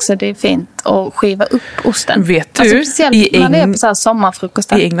jag också det är fint att skiva upp osten. Vet du, speciellt när det är på så här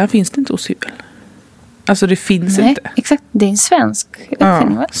sommarfrukosten. I England finns det inte osthyvel. Alltså det finns inte. Exakt, det är en svensk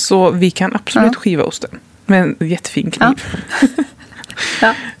uppfinning. Ja, så vi kan absolut skiva osten med en jättefin kniv.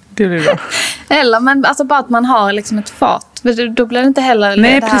 Ja. Det blir bra. Eller men alltså bara att man har liksom ett fat. Då blir det inte heller det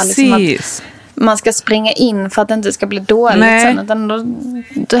här precis. Liksom att man ska springa in för att det inte ska bli dåligt sen, utan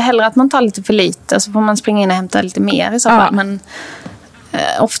då hellre att man tar lite för lite, så får man springa in och hämta lite mer i så fall. Men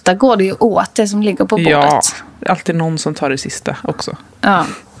ofta går det ju åt det som ligger på bordet. Ja, det är alltid någon som tar det sista också. Ja,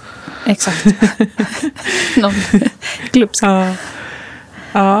 exakt. Någon glupsk.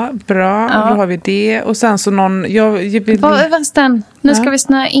 Ja, bra. Då har vi det. Och sen så någon... Nu ska vi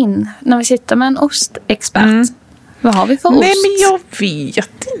snöa in när vi sitter med en ostexpert. Vad har vi för ost? Nej, men jag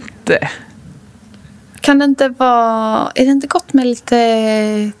vet inte. Kan det inte vara... Är det inte gott med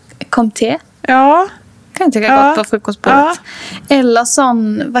lite comté? Ja. Kan jag tycka gott på frukostbordet. Ja. Eller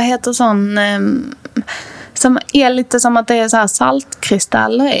sån... Vad heter sån... som är lite som att det är så här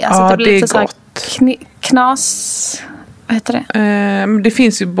saltkristaller i. Alltså det blir det är lite gott. Så här knas... Vad heter det? Det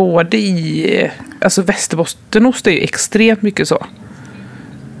finns ju både i... Alltså västerbottenost är ju extremt mycket så.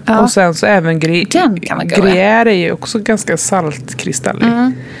 Ja. Och sen så även gruyère är ju också ganska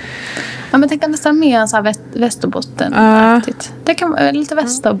saltkristallig. Ja, men tänk nästan mer så här Västerbotten. Det kan vara lite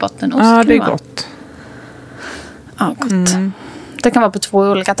Västerbottenost. Ja, det är gott. Ja, gott. Det kan vara på 2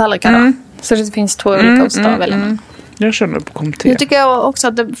 olika tallrikar då. Så det finns 2 olika ostar att välja mellan. Jag känner på komté. Jag tycker också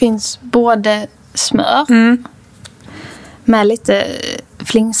att det finns både smör med lite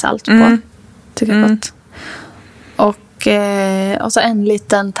flingsalt på. Tycker jag gott. Och så en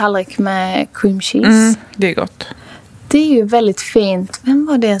liten tallrik med cream cheese. Det är gott. Det är ju väldigt fint. Vem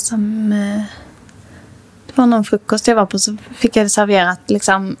var det som... Det var någon frukost jag var på, så fick jag det serverat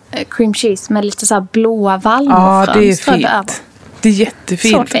liksom cream cheese med lite så här blåa valnötter. Ja, det är fint. Det är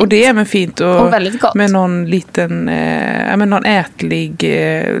jättefint. Och det är även fint. Och väldigt gott. Med någon liten, någon ätlig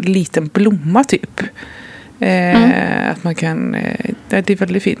liten blomma typ. Att man kan, det är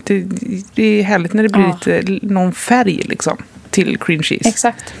väldigt fint. Det är härligt när det blir lite någon färg liksom till cream cheese.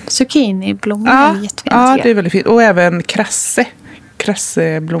 Exakt. Zucchini-blommor är jättefint. Ja, det är väldigt fint. Och även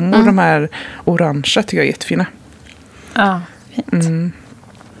krasseblommor, de här orangea tycker jag är jättefina. Ja, fint.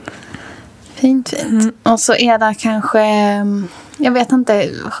 Fint. Och så är det kanske, jag vet inte,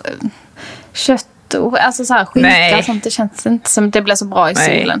 kött och alltså så här skinka, sånt. Det känns inte som att det blir så bra i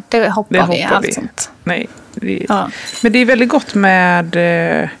solen. Det hoppar vi allt sånt. Nej. Men det är väldigt gott med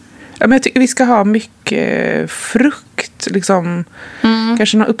men jag tycker vi ska ha mycket frukt liksom.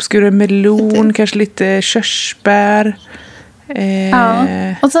 Kanske någon uppskuren melon, kanske lite körsbär.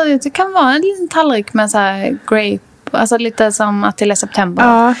 Och så det kan vara en liten tallrik med så här grape, alltså lite som att till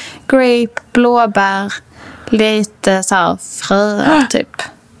september. Grape, blåbär, lite så här fröer typ.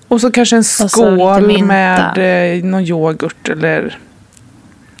 Och så kanske en skål med någon yoghurt eller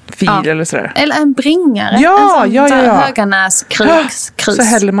fil eller sådär. Eller en bringare. Ja. Höganäs krus. Så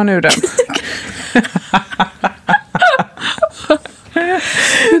häller man ur den.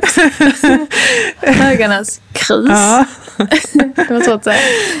 Höganäs krus. Det var så att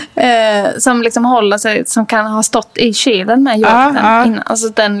säga. Som liksom håller sig, som kan ha stått i kylen med yoghurten innan. Alltså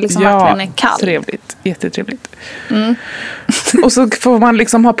den liksom verkligen är kall. Trevligt. Jättetrevligt. Och så får man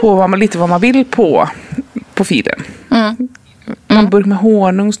liksom ha på vad man vill på filen. Någon burk med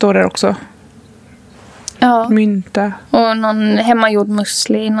honung står där också. Ja. Mynta. Och någon hemmagjord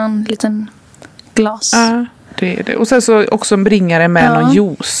musli i någon liten glas. Ja, det är det. Och sen så också en bringare med någon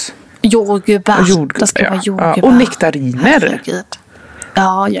juice. Jordgubbar. Det ska vara jordgubbar. Ja. Och nektariner.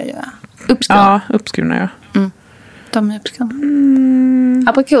 Ja. Uppskurna. Ja, uppskurna, De är uppskurna.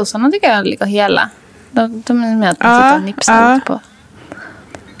 Aprikoserna tycker jag ligger hela. De är med att man sitter och nipsar ut på.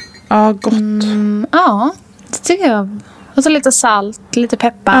 Ja, gott. Ja, det tycker jag. Och så lite salt, lite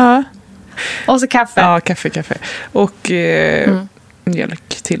peppar. Och så kaffe. Ja, kaffe. Och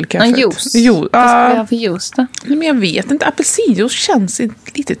mjölk till kaffet. En juice. Vad ska vi ha för juice då? Men jag vet inte. Apelsinjuice känns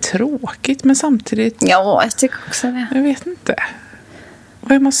lite tråkigt, men samtidigt... Ja, jag tycker också det. Jag vet inte.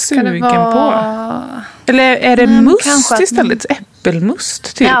 Vad är man sugen på? Eller är det must istället?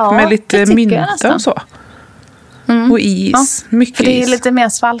 Äppelmust typ. Med lite mynta och så. Och is. Mycket för det är is. lite mer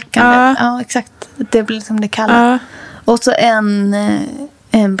svalkande. Ja, exakt. Det blir liksom det kalla. Och så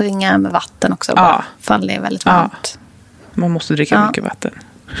en bringare med vatten också. Bara, för det är väldigt varmt. Man måste dricka mycket vatten.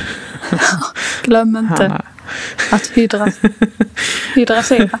 Glöm inte Hanna. Att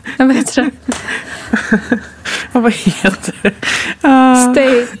hydrasera. Jag vet det. Vad heter det?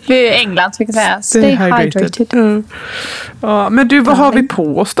 Stay i England, vi kan säga. Stay hydrated. Men du, vad har vi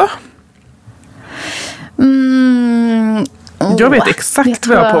på oss då? Jag vet exakt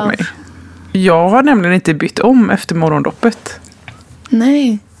vad jag har på mig. Jag har nämligen inte bytt om efter morgondoppet.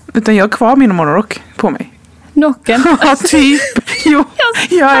 Nej. Utan jag har kvar min morgonrock på mig. Naken? Ja, typ. Jo,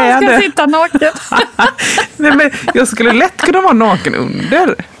 jag är det. Jag ska sitta naken. Nej, men jag skulle lätt kunna vara naken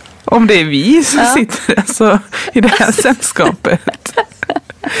under. Om det är vi som sitter alltså, i det här sällskapet.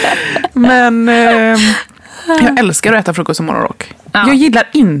 Men jag älskar att äta frukost och morgonrock. Jag gillar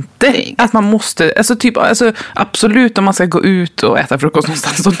inte att man måste, alltså absolut om man ska gå ut och äta frukost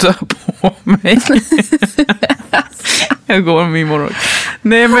någonstans och dö på mig. Jag går med min morgonrock.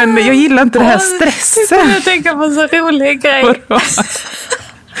 Nej, men jag gillar inte det här stressen. Jag tänker på en så rolig grej.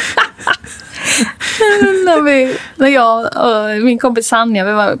 när jag och min kompis Sanja,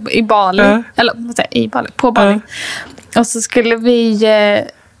 vi var i Bali. Eller på Bali. Och så skulle vi...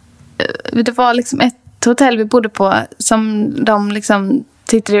 det var liksom ett hotell vi bodde på som de liksom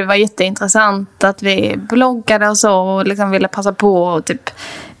tyckte det var jätteintressant att vi bloggade och så och liksom ville passa på och typ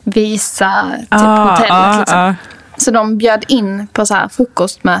visa hotellet liksom. Så de bjöd in på så här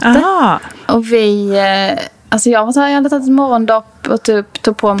frukostmöte. Och vi alltså jag var så här, jag hade tagit ett morgondopp och typ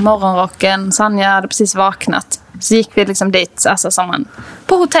tog på morgonrocken. Sanja hade precis vaknat. Så gick vi liksom dit alltså som en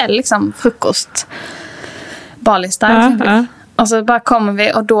på hotell liksom frukost. Bali style. Och så bara kommer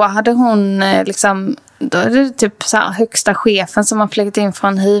vi och då hade hon liksom, då är det typ så här högsta chefen som har flugit in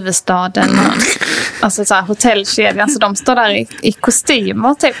från huvudstaden. Alltså så här hotellkedjan, så de står där i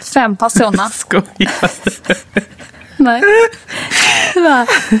kostymer, typ 5 personer. Skojar. Nej.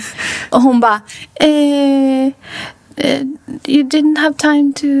 Och hon bara you didn't have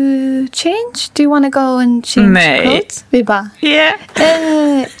time to change? Do you want to go and change clothes? Vi bara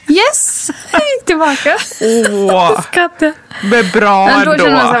yes! Tillbaka. Skrattade. Men bra då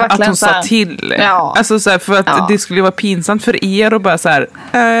att hon sa till. Ja. Alltså så här, för att det skulle vara pinsamt för er och bara så här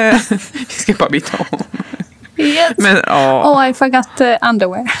vi ska bara byta om. Yes. Men, I forgot the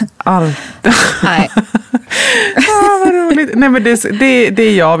underwear. Allt. Nej. Vad roligt. Nej, men det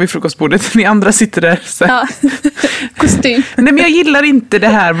är jag vid frukostbordet. Ni andra sitter där. Så. Ja. Kostym. Nej, men jag gillar inte det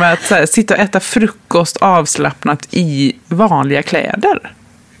här med att så här, sitta och äta frukost avslappnat i vanliga kläder.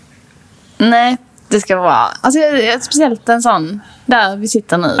 Nej, det ska vara... Alltså, speciellt en sån där vi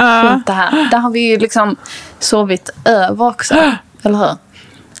sitter nu. Det här. Där har vi ju liksom sovit över också. Eller hur?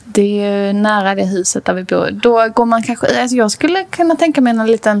 Det är ju nära det huset där vi bor. Då går man kanske... Alltså jag skulle kunna tänka mig en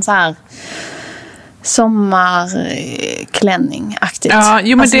liten så här sommarklänning-aktigt. Ja,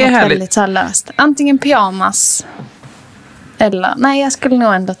 jo, men alltså det är härligt. Väldigt så här löst. Antingen pyjamas eller... Nej, jag skulle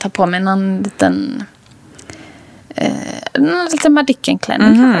nog ändå ta på mig någon liten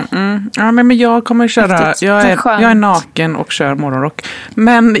Madicken-klänning. Ja, men jag kommer köra... Jag är naken och kör morgonrock.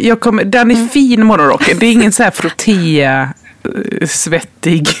 Men den är fin morgonrock. Det är ingen så här frottea...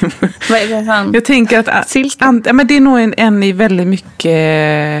 svettig. Vad är det sån? Jag tänker att men det är nog en i väldigt mycket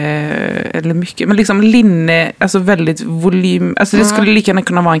men liksom linne, alltså väldigt volym, alltså det skulle lika gärna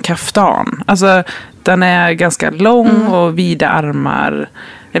kunna vara en kaftan. Alltså den är ganska lång och vida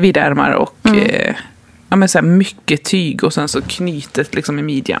ärmar och men så här mycket tyg och sen så knytet liksom i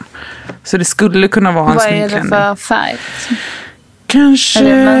midjan. Så det skulle kunna vara en sminkklänning. Vad är det för färg?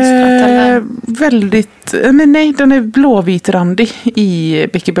 Kanske väldigt... Men nej, den är blåvitrandig i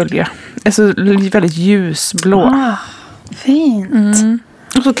bäckebölja. Alltså väldigt ljusblå. Fint.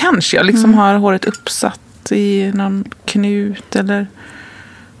 Och så kanske jag liksom har håret uppsatt i någon knut eller...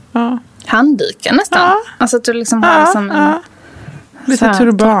 Ja. Handduken nästan. Ja. Alltså att du liksom har som en... Lite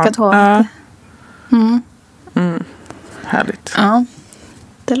turban. Ja. Härligt. Ja,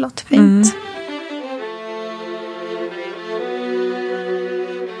 det låter fint.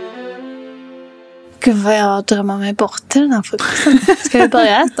 Gud vad jag drömmer mig bort till den här frukosten. Ska vi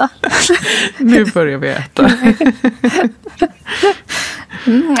börja äta? Nu börjar vi äta.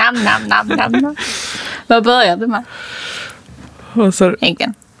 Nam. Vad börjar du med?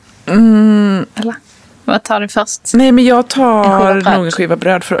 Äggen. Eller? Vad tar du först? Nej, men jag tar nog en skiva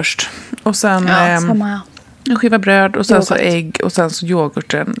bröd först. Och sen en skiva bröd och sen så ägg och sen så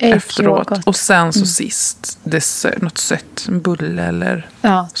yoghurten efteråt. Yoghurt. Och sen så sist något sött, en bulle eller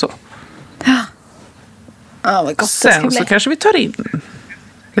så. Ja, vad gott sen så kanske vi tar in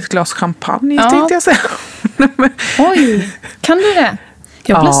ett glas champagne, tänkte jag säga. Oj, kan du det?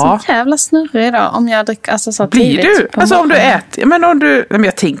 Jag blir så jävla snurrig idag om jag dricker alltså så blir tidigt. Blir du? Alltså om du äter, men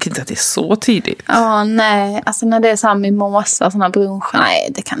jag tänker inte att det är så tidigt. Ja, nej. Alltså när det är så här mimosa, såna brunch,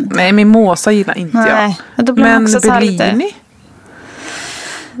 nej, det kan inte. Nej, mimosa gillar inte jag. Nej, då blir men också Bellini?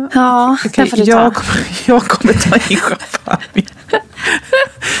 Ja, okay, jag kommer ta in champagne.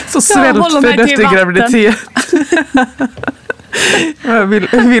 Så svältfödd efter graviditet. Jag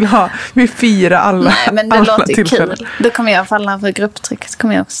vill fira alla. Nej, men det låter kul. Då kommer jag falla för grupptrycket.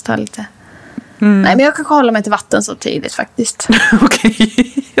 Kommer jag också ta lite. Nej, men jag kanske håller mig till vatten så tidigt faktiskt.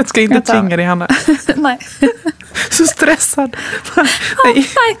 Okej, jag ska inte tvinga dig, Hanna. Nej. Så stressad. Nej,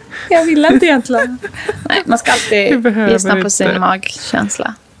 jag vill inte egentligen. Nej, man ska alltid lyssna på sin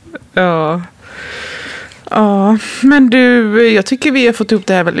magkänsla. Ja. Ja, men du, jag tycker vi har fått ihop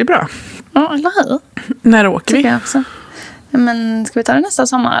det här väldigt bra. Ja, eller hur? När åker vi? Men ska vi ta det nästa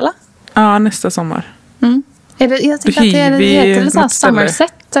sommar, eller? Ja, nästa sommar. Jag tycker att det heter så här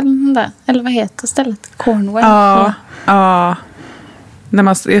Somerset eller vad heter stället? Cornwall? Ja.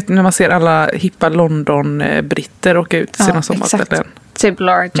 När man ser alla hippa London-britter åka ut till sina sommarställen. Typ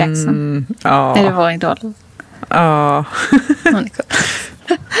Laura Jackson. Är det vår idol? Ja.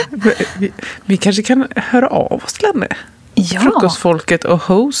 Vi kanske kan höra av oss till henne. Ja. Frukostfolket och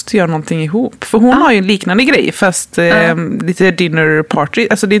host gör någonting ihop. För hon har ju en liknande grej, fast lite dinner party.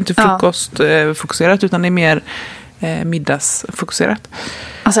 Alltså det är inte frukostfokuserat utan det är mer middagsfokuserat.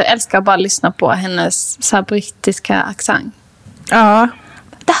 Alltså jag älskar bara att lyssna på hennes så här brittiska accent. Ja.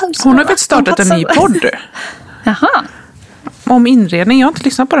 Hon har faktiskt startat en ny podd. Jaha. Om inredning. Jag har inte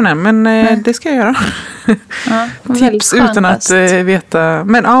lyssnat på den än, men det ska jag göra. Tips utan att veta.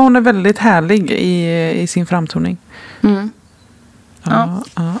 Men hon är väldigt härlig i sin framtoning.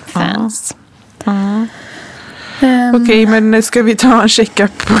 Fans. Okej, men ska vi ta en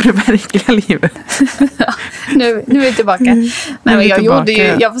check-up på det verkliga livet? nu är vi tillbaka. Nej, men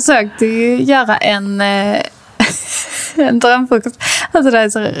jag försökte ju göra en drömfrukost. Alltså det är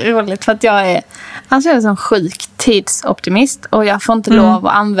så roligt för att jag är en sån sjuk tidsoptimist och jag får inte lov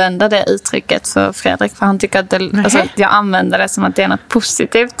att använda det uttrycket för Fredrik, för han tycker att jag använder det som att det är något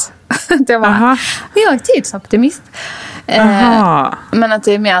positivt. Jag bara, jag är tidsoptimist. Men att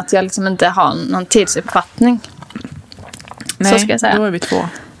det är mer att jag liksom inte har någon tidsuppfattning. Nej, så ska jag säga. Då är vi två.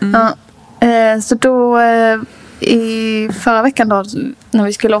 Så då i förra veckan då, när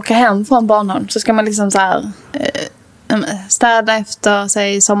vi skulle åka hem från Bornholm, så ska man liksom så här städa efter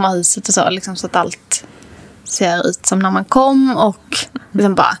sig i sommarhuset och så, liksom, så att allt ser ut som när man kom, och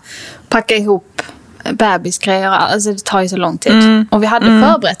liksom bara packa ihop bebisgrejer. Alltså det tar ju så lång tid. Och vi hade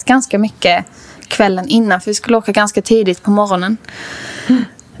förberett ganska mycket kvällen innan, för vi skulle åka ganska tidigt på morgonen.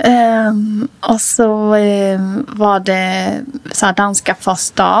 Och så var det så här danska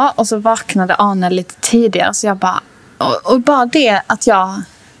första dag, och så vaknade Arne lite tidigare, så jag bara, och bara det att jag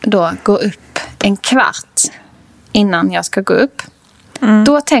då går upp en kvart innan jag ska gå upp,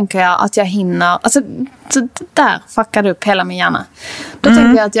 då tänker jag att jag hinner, alltså där fuckade upp hela min hjärna. Då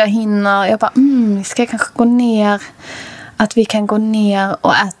tänker jag att jag hinner, jag bara, ska jag kanske gå ner, att vi kan gå ner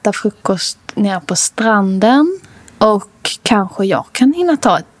och äta frukost ner på stranden, och kanske jag kan hinna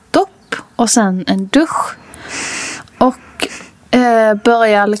ta ett dopp och sen en dusch och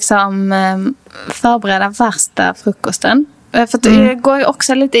börja liksom förbereda värsta frukosten. För att jag går ju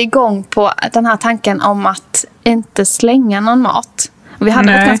också lite igång på den här tanken om att inte slänga någon mat. Vi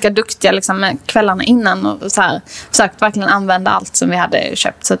hade varit ganska duktiga liksom, kvällarna innan och så här, försökt verkligen använda allt som vi hade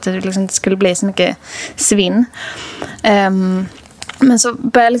köpt, så att det liksom inte skulle bli så mycket svinn. Men så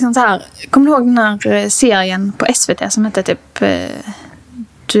började jag liksom så här, kommer du ihåg den här serien på SVT som hette typ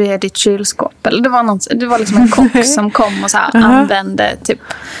Du är ditt kylskåp? Eller det var liksom en kock som kom och så här använde typ,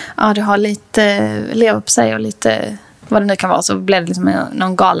 du har lite leverpastej och lite vad det nu kan vara, så blev det liksom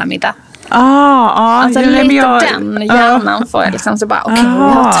någon galamiddag. Alltså lite den hjärnan får jag liksom, så bara okej, jag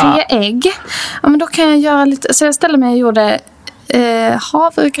har 3 ägg. Ja, men då kan jag göra lite, så jag ställde mig och gjorde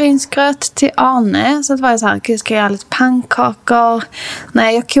havregrynsgröt till Arne. Så det var så här, ska jag göra lite pannkakor?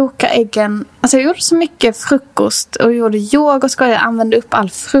 Nej, jag kokar äggen. Alltså jag gjorde så mycket frukost och gjorde yoghurt, jag använde upp all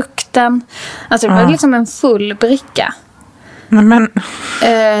frukten. Alltså det var liksom en full bricka. Men.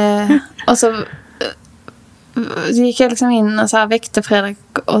 Och så gick jag liksom in och så här väckte Fredrik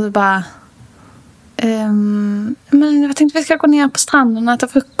och så bara men jag tänkte vi ska gå ner på stranden och äta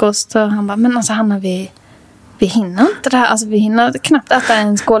frukost, och han bara, men alltså Hanna, vi hinner inte det här, alltså vi hinner knappt äta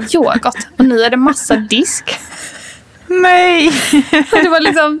en skål yoghurt och nu är det massa disk. Nej. Det var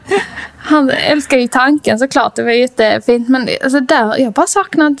liksom, han älskar ju tanken såklart, det var jättefint, men alltså där, jag bara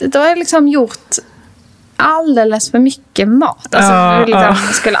saknade, då har jag liksom gjort alldeles för mycket mat. Alltså vi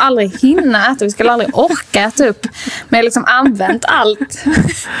liksom skulle aldrig hinna äta, vi skulle aldrig orka äta upp, men jag liksom använt allt.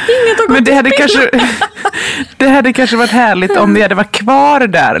 Inget har gått. Men det hade kanske varit härligt om ni hade varit kvar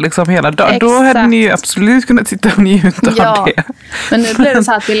där liksom hela dagen. Då hade ni ju absolut kunnat sitta och njuta av det. Men nu blev det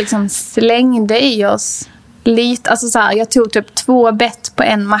så att vi liksom slängde i oss lite, alltså så här, jag tog typ 2 bett på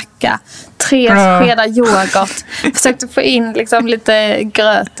en macka, 3 skedar yoghurt, försökte få in liksom lite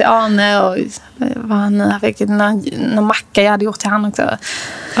gröt till Arne och vad han nu fick, någon macka jag hade gjort till han också.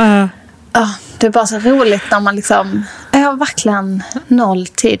 Det är bara så roligt när man liksom, jag har verkligen 0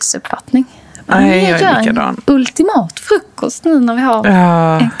 tidsuppfattning. Jag gör en ultimat frukost nu när vi har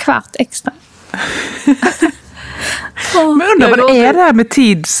en kvart extra. Men undrar vad det är det här med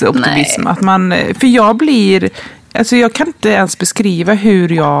tidsoptimism? Att man, för jag blir, alltså jag kan inte ens beskriva hur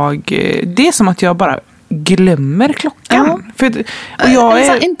det är som att jag bara glömmer klockan. Och jag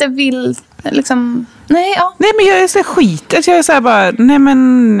är inte vill liksom, nej men jag är så skit, alltså jag är så här bara,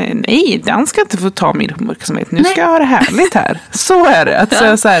 nej, den ska inte få ta min uppmärksamhet, nu ska jag ha det härligt här. Så är det,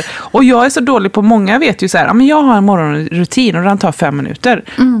 alltså så här, och jag är så dålig på, många vet ju så här, men jag har en morgonrutin och den tar 5 minuter.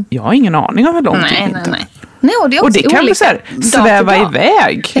 Jag har ingen aning om hur lång tid det tar. Nej, och det kan så här, sväva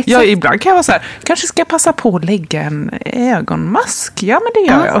iväg. Ibland kan jag vara så här, kanske ska jag passa på att lägga en ögonmask. Ja, men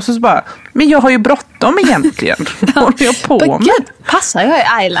det gör jag. Och så bara, men jag har ju bråttom egentligen. Vad håller jag på med? Gud, passar jag i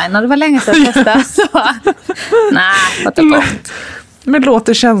eyeliner? Det var länge sedan jag testade. Nej, vad det bort. Men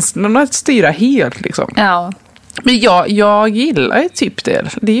låter känslorna styra helt liksom. Ja. Men jag gillar ju typ det.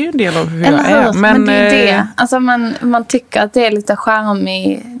 Det är ju en del av hur jag är. Men det är det. Alltså man tycker att det är lite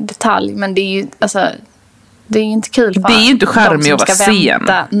charmig detalj. Men det är ju, alltså, det är ju inte kul för det är ju inte charmig att vara sen.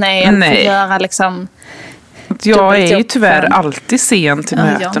 Nej. Göra liksom. Jag är ju tyvärr alltid sen till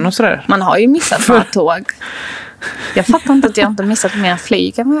möten och sådär. Man har ju missat några tåg. Jag fattar inte att jag inte missat mer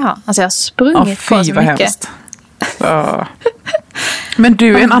flyg än vad jag har. Alltså jag har sprungit på så mycket. Ja. Men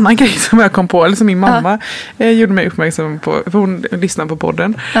du, en annan grej som jag kom på, eller som min mamma gjorde mig uppmärksam på, för hon lyssnade på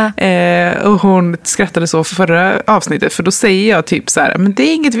podden. Och hon skrattade så för förra avsnittet, för då säger jag typ så här, men det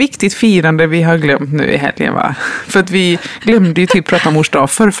är inget viktigt firande vi har glömt nu i helgen, va? För att vi glömde ju typ prata om mors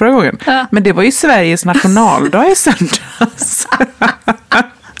dag förra gången. Men det var ju Sveriges nationaldag i söndags.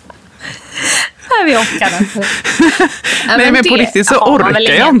 Vi orkar inte. Nej, men på riktigt så orkar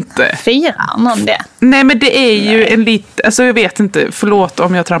jag inte. Firar någon det? Nej, men det är ju en lite, alltså jag vet inte, förlåt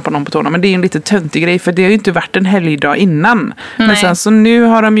om jag trampar någon på tårna, men det är en lite töntig grej, för det har ju inte varit en helgdag innan. Men sen så nu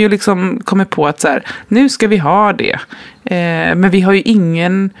har de ju liksom kommit på att så här, nu ska vi ha det. Men vi har ju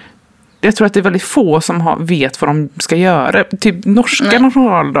ingen... Jag tror att det är väldigt få som vet vad de ska göra. Typ norska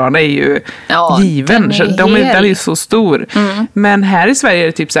nationaldagen är ju given. Den är ju så stor. Men här i Sverige är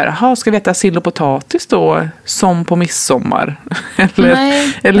det typ så här, ska vi äta sill och potatis då som på midsommar?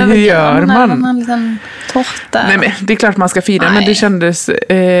 eller hur gör man? Liksom tårta. Nej, men det är klart man ska fira, men det kändes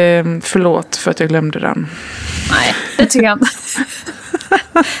förlåt för att jag glömde den. Nej, det tycker jag inte.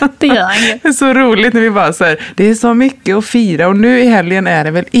 Det gör inget. Det är så roligt när vi bara så här, det är så mycket att fira och nu i helgen är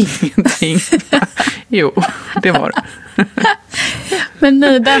det väl ingenting. Jo, det var det. Men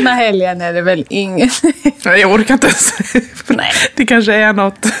nu denna helgen är det väl ingenting. Jag orkar inte ens. Nej. Det kanske är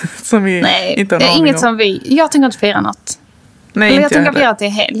något som vi inte har inget som jag tänker inte fira något. Nej, eller jag tänker fira att det är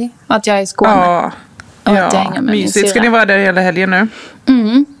helg och att jag är i Skåne. Ja, och att jag hänger med mysigt. Ska ni vara där hela helgen nu?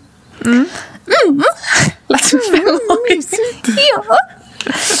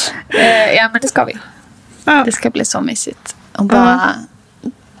 Ja, men det ska vi. Det ska bli så mysigt. Och bara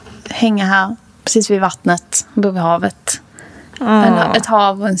hänga här precis vid vattnet, bo vid havet. Ett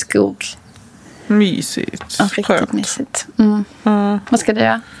hav och en skog. Mysigt. Ja, riktigt mysigt. Vad ska du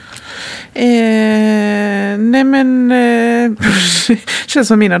göra? Nej, men känns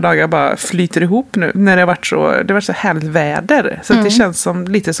som mina dagar bara flyter ihop nu när det har varit så härligt väder, så att det känns som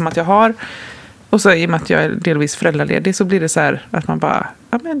lite som att jag har, och så i och med att jag är delvis föräldraledig så blir det så här att man bara,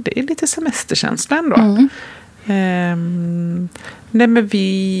 men det är lite semesterkänsla ändå. Nej, men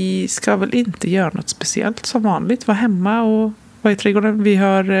vi ska väl inte göra något speciellt som vanligt, vara hemma och vara i trädgården. Vi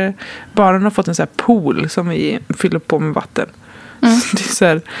har barnen har fått en så här pool som vi fyller på med vatten. Det är så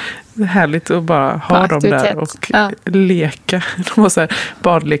här härligt att bara ha dem där och leka. De har så här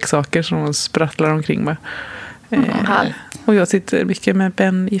badleksaker som de sprattlar omkring med. Och jag sitter mycket med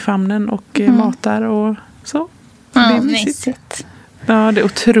Ben i famnen och matar och så. Det är mysigt. Ja, det är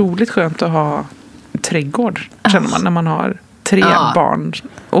otroligt skönt att ha trädgård, känner man, när man har 3 barn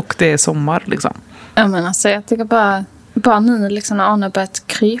och det är sommar liksom. Ja, men alltså jag tycker bara nu liksom när Anna börjat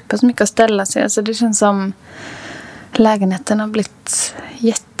krypa så mycket och ställa sig. Alltså det känns som lägenheten har blivit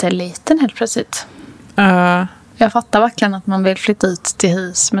jätteliten helt plötsligt. Jag fattar verkligen att man vill flytta ut till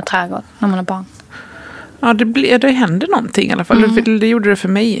hus med trädgård när man har barn. Ja, det händer någonting i alla fall. Det gjorde det för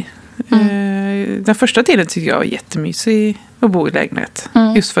mig. Den första tiden tycker jag var jättemysig att bo i lägenhet.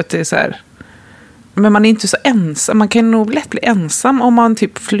 Just för att det är så här... Men man är inte så ensam. Man kan nog lätt bli ensam om man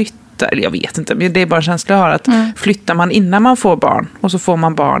typ flyttar. Jag vet inte, men det är bara en känsla jag har att flyttar man innan man får barn och så får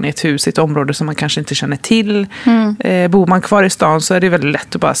man barn i ett hus i ett område som man kanske inte känner till. Bor man kvar i stan så är det väldigt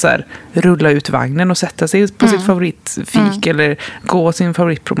lätt att bara så här, rulla ut vagnen och sätta sig på sitt favoritfik eller gå sin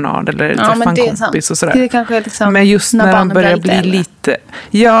favoritpromenad eller träffa en kompis och sådär. Det kanske är liksom men just när man börjar bli lite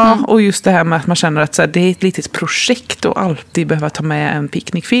och just det här med att man känner att så här, det är ett litet projekt och alltid behöva ta med en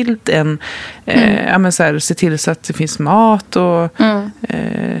picknickfilt, men så här, se till så att det finns mat och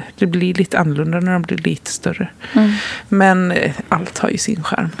det blir lite annorlunda när de blir lite större. Men allt har ju sin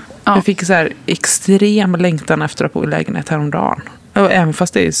skärm. Jag fick så här extrem längtan efter att bo i lägenhet häromdagen. Och även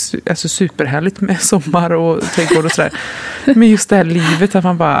fast det är alltså superhärligt med sommar och trädgård och sådär. Men just det här livet att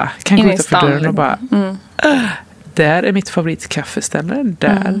man bara kan gå utanför dörren och bara där är mitt favoritkaffeställe.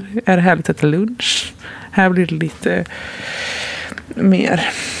 Där är det härligt att äta lunch. Här blir det lite mer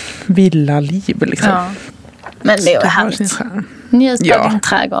villaliv liksom. Ja. Men det är ju härligt. Njut av din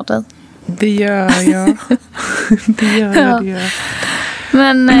trädgård. Det gör jag. Det gör jag.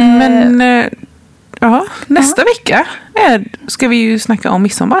 Men nästa vecka ska vi ju snacka om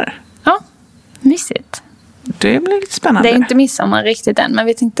midsommar. Ja, mysigt. Det blir lite spännande. Det är inte midsommar riktigt än, men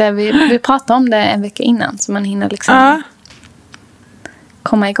vi pratar om det en vecka innan så man hinner liksom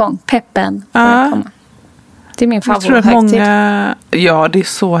komma igång. Peppen komma. Det är min favorithögtid. Ja, det är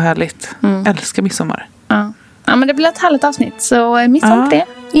så härligt. Älskar midsommar. Ja, men det blir ett härligt avsnitt. Så missa inte det.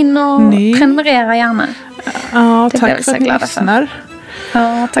 In och prenumerera gärna. Ja, tack för att ni lyssnar.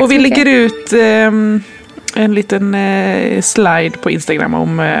 Ja, tack och vi lägger ut en liten slide på Instagram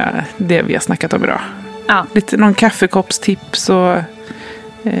om det vi har snackat om idag. lite någon kaffekoppstips och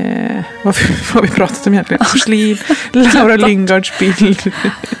vad har vi pratat om egentligen? Porslin, Laura Lyngards bild.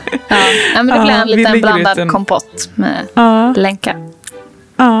 Men det blir en liten blandad kompott med länkar.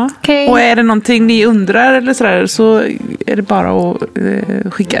 Ja, okay. Och är det någonting ni undrar eller sådär, så är det bara att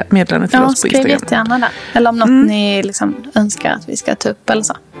skicka meddelande till oss på Instagram. Skriv jättegärna där. Eller om något ni liksom önskar att vi ska ta upp eller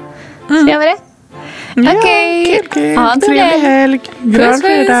så. Så gör vi det. Okej. Trevlig helg. Glad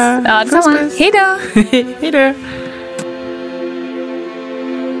fredag. Ja, detsamma. Hej då. Hej då.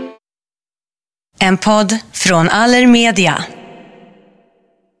 En podd från Allermedia.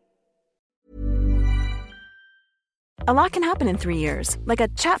 A lot can happen in 3 years, like a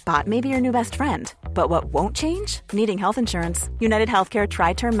chatbot may be your new best friend. But what won't change? Needing health insurance. United Healthcare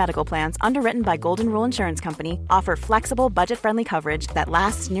Tri-Term Medical Plans, underwritten by Golden Rule Insurance Company, offer flexible, budget-friendly coverage that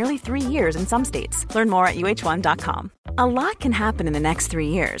lasts nearly 3 years in some states. Learn more at uh1.com. A lot can happen in the next 3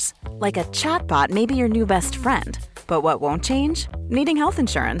 years. Like a chatbot may be your new best friend. But what won't change? Needing health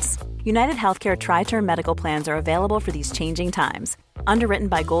insurance. United Healthcare Tri-Term Medical Plans are available for these changing times. Underwritten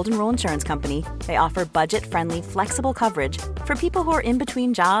by Golden Rule Insurance Company, they offer budget-friendly, flexible coverage for people who are in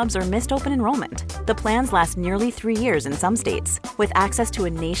between jobs or missed open enrollment. The plans last nearly 3 years in some states, with access to a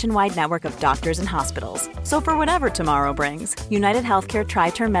nationwide network of doctors and hospitals. So for whatever tomorrow brings, United Healthcare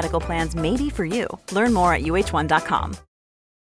Tri-Term Medical Plans may be for you. Learn more at uh1.com.